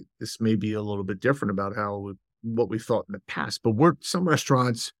 like this may be a little bit different about what we thought in the past, but some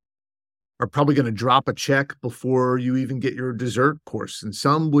restaurants are probably going to drop a check before you even get your dessert course. And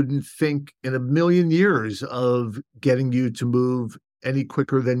some wouldn't think in a million years of getting you to move any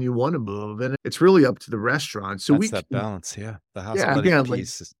quicker than you want to move. And it's really up to the restaurant. So That's we that can, balance, yeah. The yeah, hospitality again, like,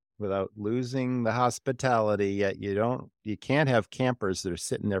 piece is without losing the hospitality, yet you can't have campers that are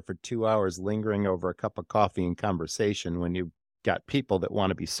sitting there for 2 hours lingering over a cup of coffee and conversation when you've got people that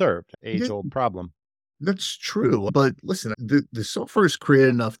want to be served. yeah, Age-old problem. that's true. But listen, the software is created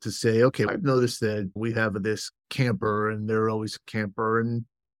enough to say, okay, I've noticed that we have this camper and they're always a camper. And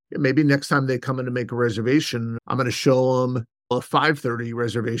maybe next time they come in to make a reservation, I'm going to show them a 5:30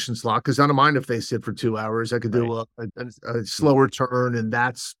 reservation slot because I don't mind if they sit for 2 hours. I could Right. do a slower turn in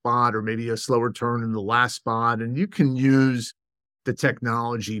that spot or maybe a slower turn in the last spot. And you can use the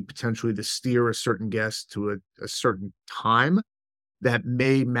technology potentially to steer a certain guest to a certain time that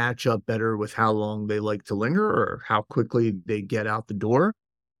may match up better with how long they like to linger or how quickly they get out the door.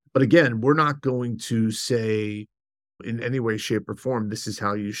 But again, we're not going to say in any way, shape, or form, this is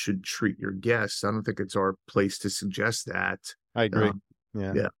how you should treat your guests. I don't think it's our place to suggest that. I agree. Um,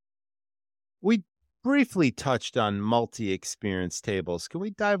 Yeah. yeah. We briefly touched on multi-experience tables. Can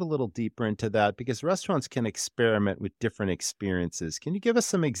we dive a little deeper into that? Because restaurants can experiment with different experiences. Can you give us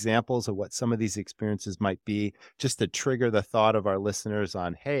some examples of what some of these experiences might be, just to trigger the thought of our listeners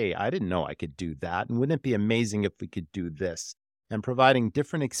on, hey, I didn't know I could do that. And wouldn't it be amazing if we could do this? And providing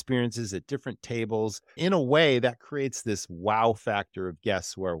different experiences at different tables in a way that creates this wow factor of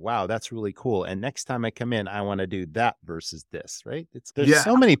guests where, wow, that's really cool. And next time I come in, I want to do that versus this, right? There's Yeah.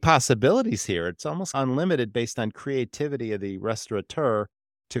 so many possibilities here. It's almost unlimited based on creativity of the restaurateur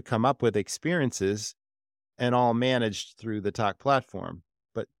to come up with experiences and all managed through the Talk platform.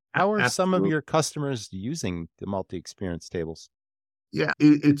 But how are some of Absolutely. your customers using the multi-experience tables? Yeah.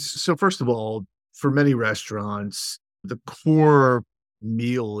 It's so, first of all, for many restaurants, the core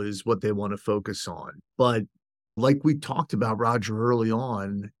meal is what they want to focus on. But like we talked about, Roger, early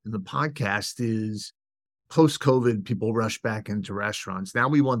on in the podcast, is post-COVID, people rush back into restaurants. Now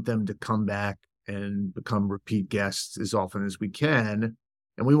we want them to come back and become repeat guests as often as we can.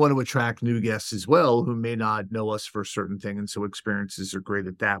 And we want to attract new guests as well who may not know us for a certain thing. And so experiences are great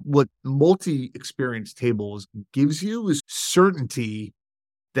at that. What multi-experience tables gives you is certainty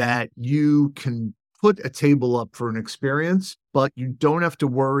that you can put a table up for an experience, but you don't have to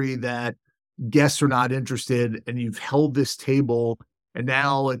worry that guests are not interested and you've held this table and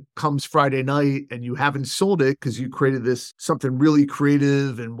now it comes Friday night and you haven't sold it because you created this something really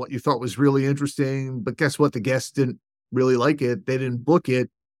creative and what you thought was really interesting. But guess what? The guests didn't really like it. They didn't book it.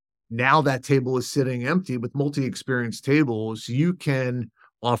 Now that table is sitting empty. With multi-experience tables, you can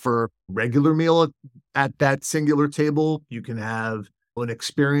offer regular meal at that singular table. You can have an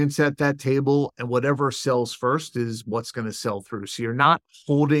experience at that table, and whatever sells first is what's going to sell through. So you're not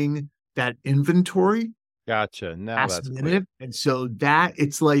holding that inventory Gotcha. Now last that's clear. minute. And so that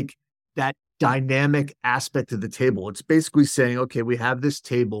it's like that dynamic aspect of the table. It's basically saying, okay, we have this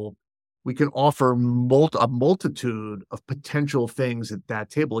table. We can offer a multitude of potential things at that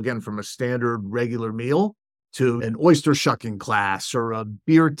table. Again, from a standard regular meal to an oyster shucking class or a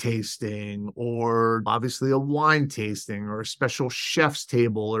beer tasting or obviously a wine tasting or a special chef's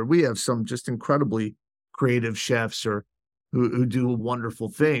table. Or we have some just incredibly creative chefs or who do wonderful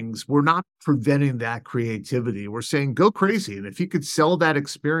things. We're not preventing that creativity. We're saying go crazy. And if you could sell that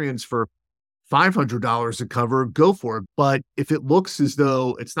experience for $500 a cover, go for it. But if it looks as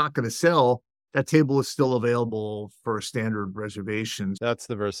though it's not going to sell, that table is still available for standard reservations. That's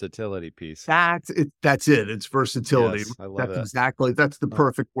the versatility piece. That's it. That's it. It's versatility. Yes, I love That's that. exactly, that's the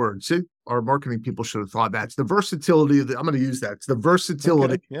perfect word. See, our marketing people should have thought that. It's the versatility of I'm going to use that. It's the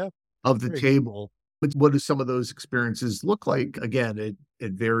versatility Okay, yeah. of the great. table. But what do some of those experiences look like? Again,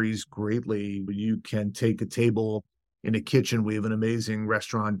 it varies greatly. You can take a table in a kitchen. We have an amazing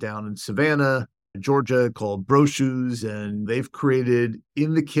restaurant down in Savannah, Georgia called Brochu's, and they've created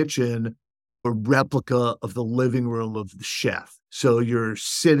in the kitchen a replica of the living room of the chef. So you're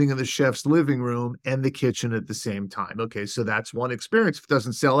sitting in the chef's living room and the kitchen at the same time. Okay, so that's one experience. If it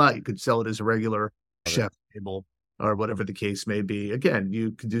doesn't sell out, you could sell it as a regular chef table or whatever the case may be. Again,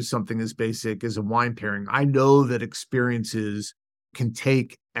 you could do something as basic as a wine pairing. I know that experiences can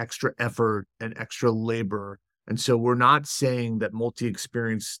take extra effort and extra labor. And so we're not saying that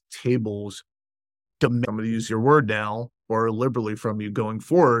multi-experience tables, I'm going to use your word now, or liberally from you going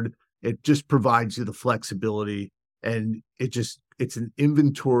forward, it just provides you the flexibility. And it's an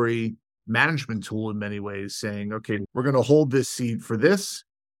inventory management tool in many ways, saying, okay, we're going to hold this seat for this,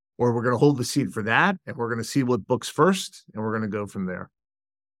 or we're going to hold the seat for that, and we're going to see what books first, and we're going to go from there.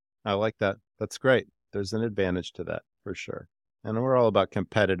 I like that. That's great. There's an advantage to that for sure. And we're all about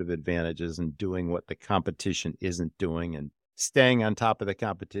competitive advantages and doing what the competition isn't doing and staying on top of the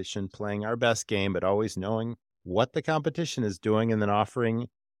competition, playing our best game, but always knowing what the competition is doing and then offering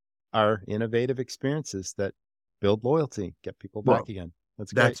our innovative experiences that build loyalty, get people back Well, again.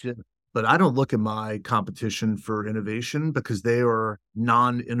 That's great. that's it. But I don't look at my competition for innovation because they are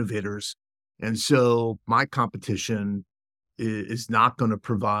non-innovators. And so my competition is not going to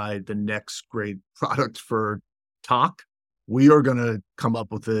provide the next great product for Talk. We are going to come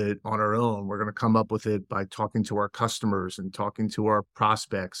up with it on our own. We're going to come up with it by talking to our customers and talking to our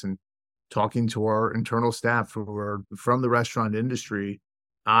prospects and talking to our internal staff who are from the restaurant industry.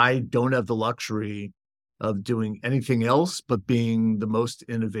 I don't have the luxury of doing anything else but being the most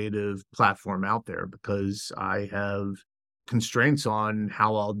innovative platform out there because I have constraints on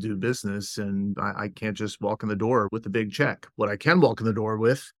how I'll do business, and I can't just walk in the door with a big check. What I can walk in the door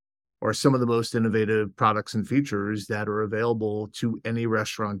with are some of the most innovative products and features that are available to any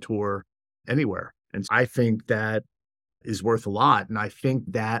restaurateur anywhere. And I think that is worth a lot. And I think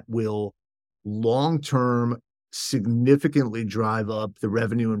that will long-term significantly drive up the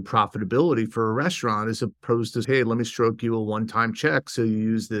revenue and profitability for a restaurant as opposed to, hey, let me stroke you a one-time check so you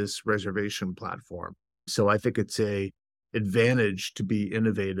use this reservation platform. So I think it's a advantage to be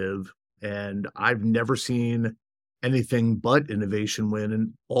innovative. And I've never seen anything but innovation win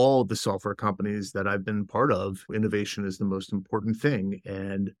in all of the software companies that I've been part of. Innovation is the most important thing.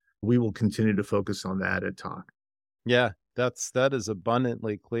 And we will continue to focus on that at Talk. Yeah, that is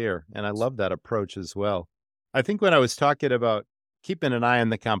abundantly clear. And I love that approach as well. I think when I was talking about keeping an eye on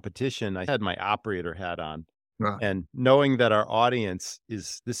the competition, I had my operator hat on. And knowing that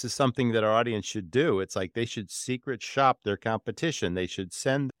this is something that our audience should do. It's like they should secret shop their competition. They should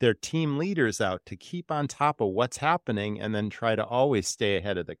send their team leaders out to keep on top of what's happening and then try to always stay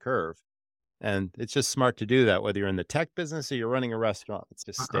ahead of the curve. And it's just smart to do that, whether you're in the tech business or you're running a restaurant. It's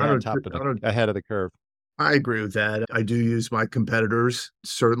just stay on top of ahead of the curve. I agree with that. I do use my competitors,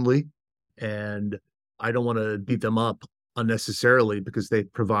 certainly. And I don't want to beat them up unnecessarily because they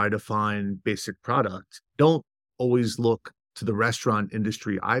provide a fine basic product. Don't always look to the restaurant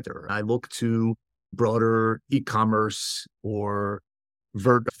industry either. I look to broader e-commerce or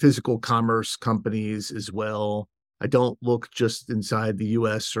physical commerce companies as well. I don't look just inside the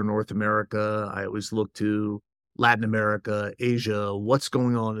US or North America. I always look to Latin America, Asia, what's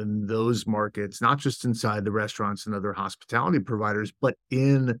going on in those markets, not just inside the restaurants and other hospitality providers, but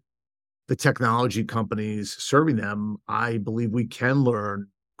in the technology companies serving them. I believe we can learn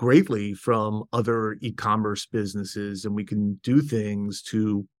greatly from other e-commerce businesses, and we can do things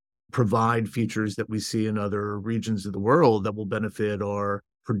to provide features that we see in other regions of the world that will benefit our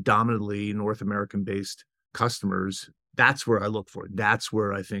predominantly North American-based customers. That's where I look for it. That's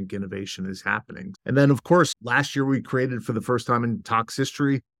where I think innovation is happening. And then, of course, last year we created for the first time in Talk's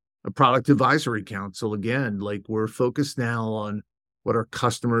history a product advisory council. Again, like we're focused now on what our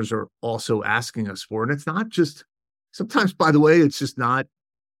customers are also asking us for. And it's not just, sometimes, by the way, it's just not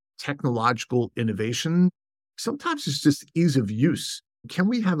technological innovation. Sometimes it's just ease of use. Can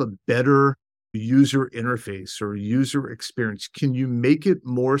we have a better user interface or user experience? Can you make it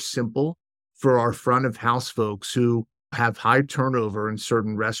more simple for our front of house folks who have high turnover in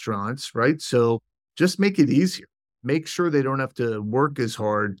certain restaurants, right? So just make it easier. Make sure they don't have to work as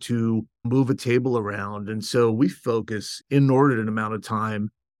hard to move a table around. And so we focus inordinate amount of time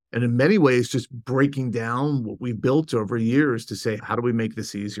and in many ways just breaking down what we built over years to say, how do we make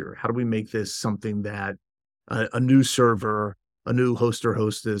this easier? How do we make this something that a new server, a new host or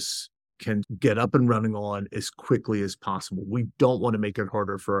hostess can get up and running on as quickly as possible? We don't want to make it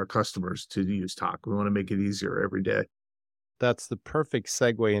harder for our customers to use Talk. We want to make it easier every day. That's the perfect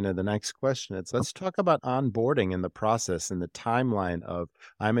segue into the next question. Let's talk about onboarding and the process and the timeline of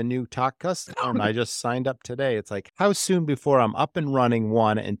I'm a new Talk customer and I just signed up today. It's like, how soon before I'm up and running,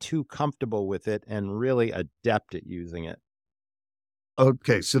 one, and two, comfortable with it and really adept at using it?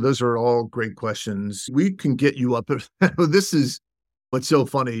 Okay, so those are all great questions. We can get you up. This is what's so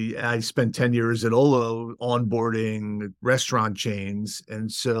funny. I spent 10 years at Olo onboarding restaurant chains.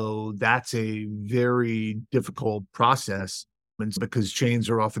 And so that's a very difficult process. And because chains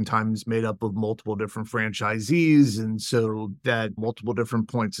are oftentimes made up of multiple different franchisees. And so that multiple different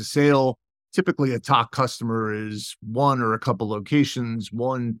points of sale, typically a Talk customer is one or a couple locations,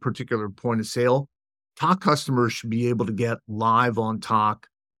 one particular point of sale. Talk customers should be able to get live on Talk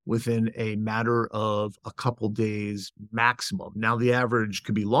within a matter of a couple days maximum. Now, the average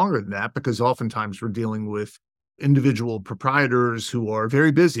could be longer than that because oftentimes we're dealing with individual proprietors who are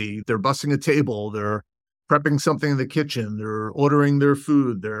very busy. They're bussing a table, they're prepping something in the kitchen, they're ordering their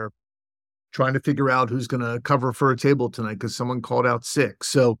food, they're trying to figure out who's going to cover for a table tonight because someone called out sick.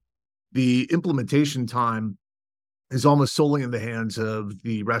 So the implementation time is almost solely in the hands of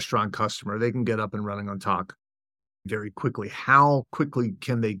the restaurant customer. They can get up and running on Talk very quickly. How quickly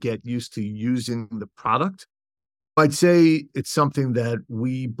can they get used to using the product? I'd say it's something that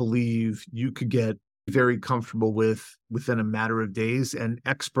we believe you could get very comfortable with within a matter of days and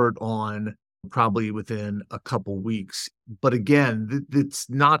expert on probably within a couple weeks. But again, it's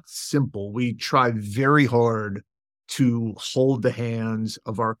not simple. We try very hard to hold the hands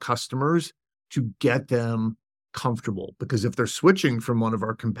of our customers to get them comfortable, because if they're switching from one of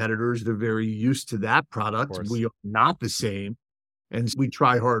our competitors, they're very used to that product. We are not the same. And we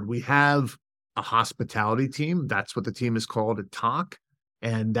try hard. We have a hospitality team. That's what the team is called at Talk.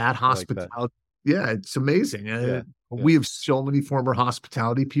 And that hospitality, yeah, it's amazing. We have so many former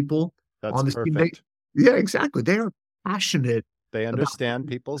hospitality people on the team. Yeah, exactly. They are passionate. They understand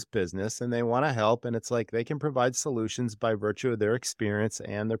people's business and they want to help. And it's like they can provide solutions by virtue of their experience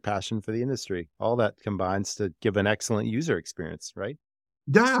and their passion for the industry. All that combines to give an excellent user experience, right?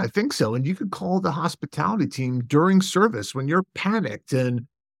 Yeah, I think so. And you could call the hospitality team during service when you're panicked and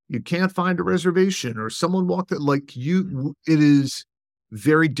you can't find a reservation or someone walked it. It is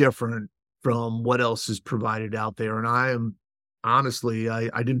very different from what else is provided out there. And I am honestly, I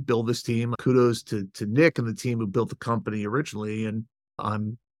didn't build this team. Kudos to Nick and the team who built the company originally. And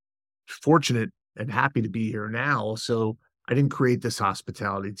I'm fortunate and happy to be here now. So I didn't create this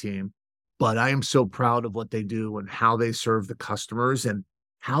hospitality team, but I am so proud of what they do and how they serve the customers and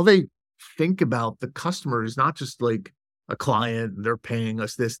how they think about the customer is not just like a client and they're paying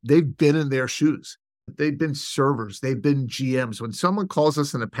us this. They've been in their shoes. They've been servers. They've been GMs. When someone calls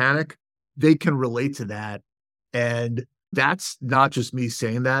us in a panic, they can relate to that. And that's not just me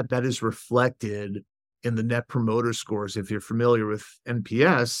saying that. That is reflected in the Net Promoter Scores. If you're familiar with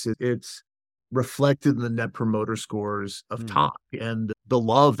NPS, it's reflected in the Net Promoter Scores of Talk and the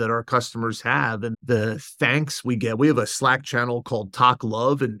love that our customers have and the thanks we get. We have a Slack channel called Talk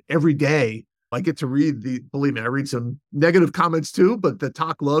Love, and every day I get to read believe me, I read some negative comments too, but the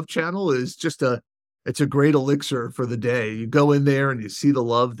Talk Love channel is it's a great elixir for the day. You go in there and you see the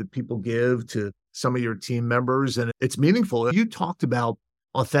love that people give to some of your team members, and it's meaningful. You talked about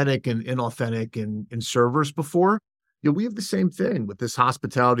authentic and inauthentic in servers before. We have the same thing with this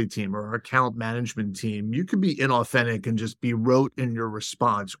hospitality team or our account management team. You can be inauthentic and just be rote in your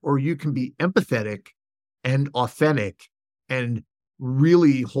response, or you can be empathetic and authentic and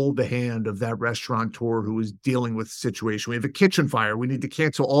really hold the hand of that restaurateur who is dealing with the situation. We have a kitchen fire. We need to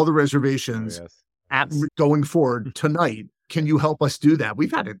cancel all the reservations going forward tonight. Can you help us do that?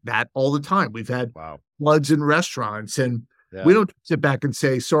 We've had that all the time. We've had floods in restaurants, and we don't sit back and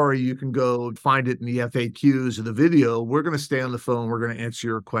say, sorry, you can go find it in the FAQs or the video. We're going to stay on the phone. We're going to answer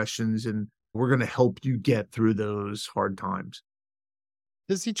your questions, and we're going to help you get through those hard times.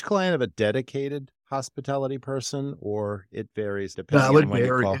 Does each client have a dedicated hospitality person, or it varies depending on when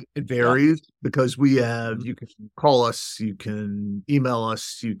you call? It varies because we have, you can call us, you can email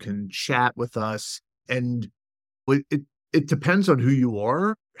us, you can chat with us, and it depends on who you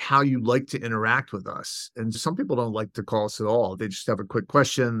are, how you like to interact with us. And some people don't like to call us at all. They just have a quick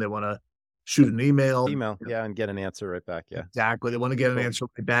question. They want to shoot an email. And get an answer right back. Yeah, exactly. They want to get an answer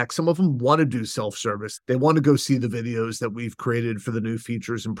right back. Some of them want to do self-service. They want to go see the videos that we've created for the new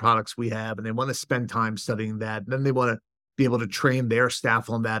features and products we have, and they want to spend time studying that. And then they want to be able to train their staff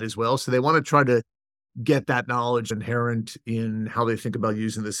on that as well. So they want to try to get that knowledge inherent in how they think about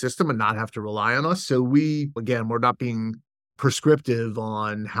using the system and not have to rely on us. So we're not being prescriptive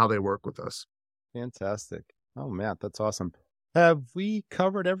on how they work with us. Fantastic. Oh, Matt, that's awesome. Have we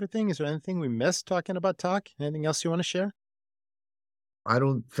covered everything? Is there anything we missed talking about Talk? Anything else you want to share? I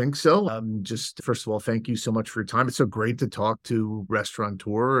don't think so. Just first of all, thank you so much for your time. It's so great to talk to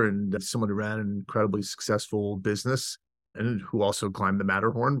restaurateur and someone who ran an incredibly successful business and who also climbed the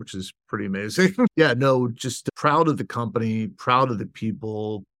Matterhorn, which is pretty amazing. Just proud of the company, proud of the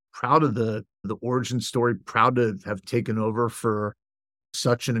people, proud of the origin story, proud to have taken over for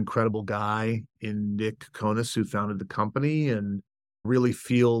such an incredible guy in Nick Kokonas, who founded the company, and really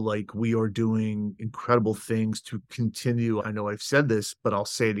feel like we are doing incredible things to continue. I know I've said this, but I'll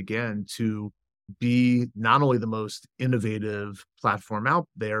say it again, to be not only the most innovative platform out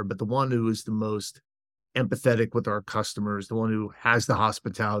there, but the one who is the most empathetic with our customers, the one who has the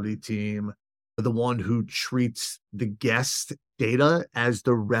hospitality team, the one who treats the guest data as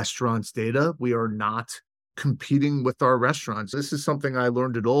the restaurant's data. We are not competing with our restaurants. This is something I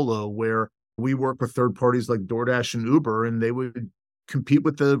learned at Olo, where we work with third parties like DoorDash and Uber, and they would compete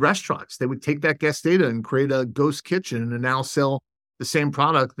with the restaurants. They would take that guest data and create a ghost kitchen and now sell the same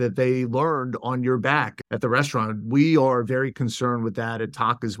product that they learned on your back at the restaurant. We are very concerned with that at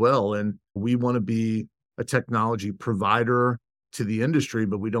Talk as well. And we want to be a technology provider to the industry,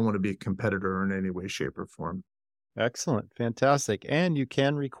 but we don't want to be a competitor in any way, shape, or form. Excellent. Fantastic. And you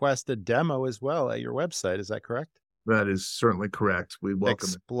can request a demo as well at your website. Is that correct? That is certainly correct. We welcome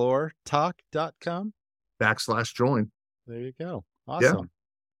ExploreTalk.com. /join. There you go. Awesome.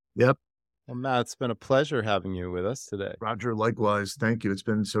 Yep. Well, Matt, it's been a pleasure having you with us today. Roger, likewise. Thank you. It's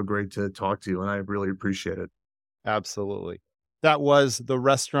been so great to talk to you, and I really appreciate it. Absolutely. That was the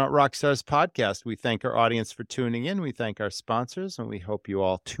Restaurant Rockstars podcast. We thank our audience for tuning in. We thank our sponsors, and we hope you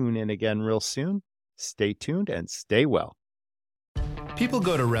all tune in again real soon. Stay tuned and stay well. People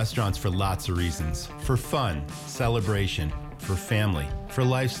go to restaurants for lots of reasons. For fun, celebration, for family, for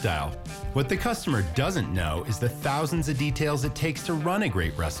lifestyle. What the customer doesn't know is the thousands of details it takes to run a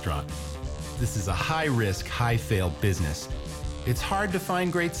great restaurant. This is a high-risk, high-fail business. It's hard to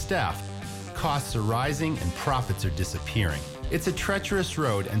find great staff. Costs are rising and profits are disappearing. It's a treacherous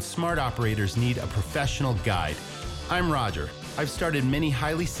road and smart operators need a professional guide. I'm Roger. I've started many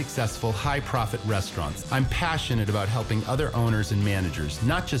highly successful, high-profit restaurants. I'm passionate about helping other owners and managers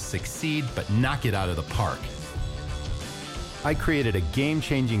not just succeed, but knock it out of the park. I created a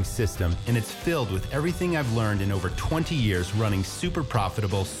game-changing system, and it's filled with everything I've learned in over 20 years running super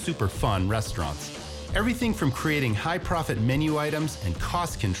profitable, super fun restaurants. Everything from creating high-profit menu items and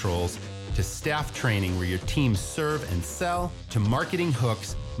cost controls to staff training where your teams serve and sell, to marketing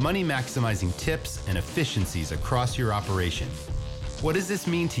hooks, money-maximizing tips, and efficiencies across your operation. What does this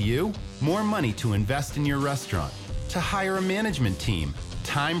mean to you? More money to invest in your restaurant, to hire a management team,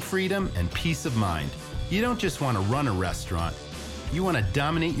 time freedom, and peace of mind. You don't just want to run a restaurant. You want to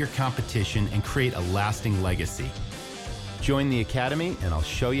dominate your competition and create a lasting legacy. Join the Academy, and I'll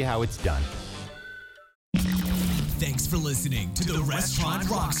show you how it's done. Thanks for listening to the Restaurant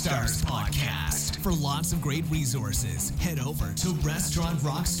Rockstars podcast. For lots of great resources, head over to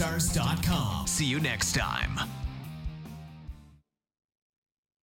restaurantrockstars.com. See you next time.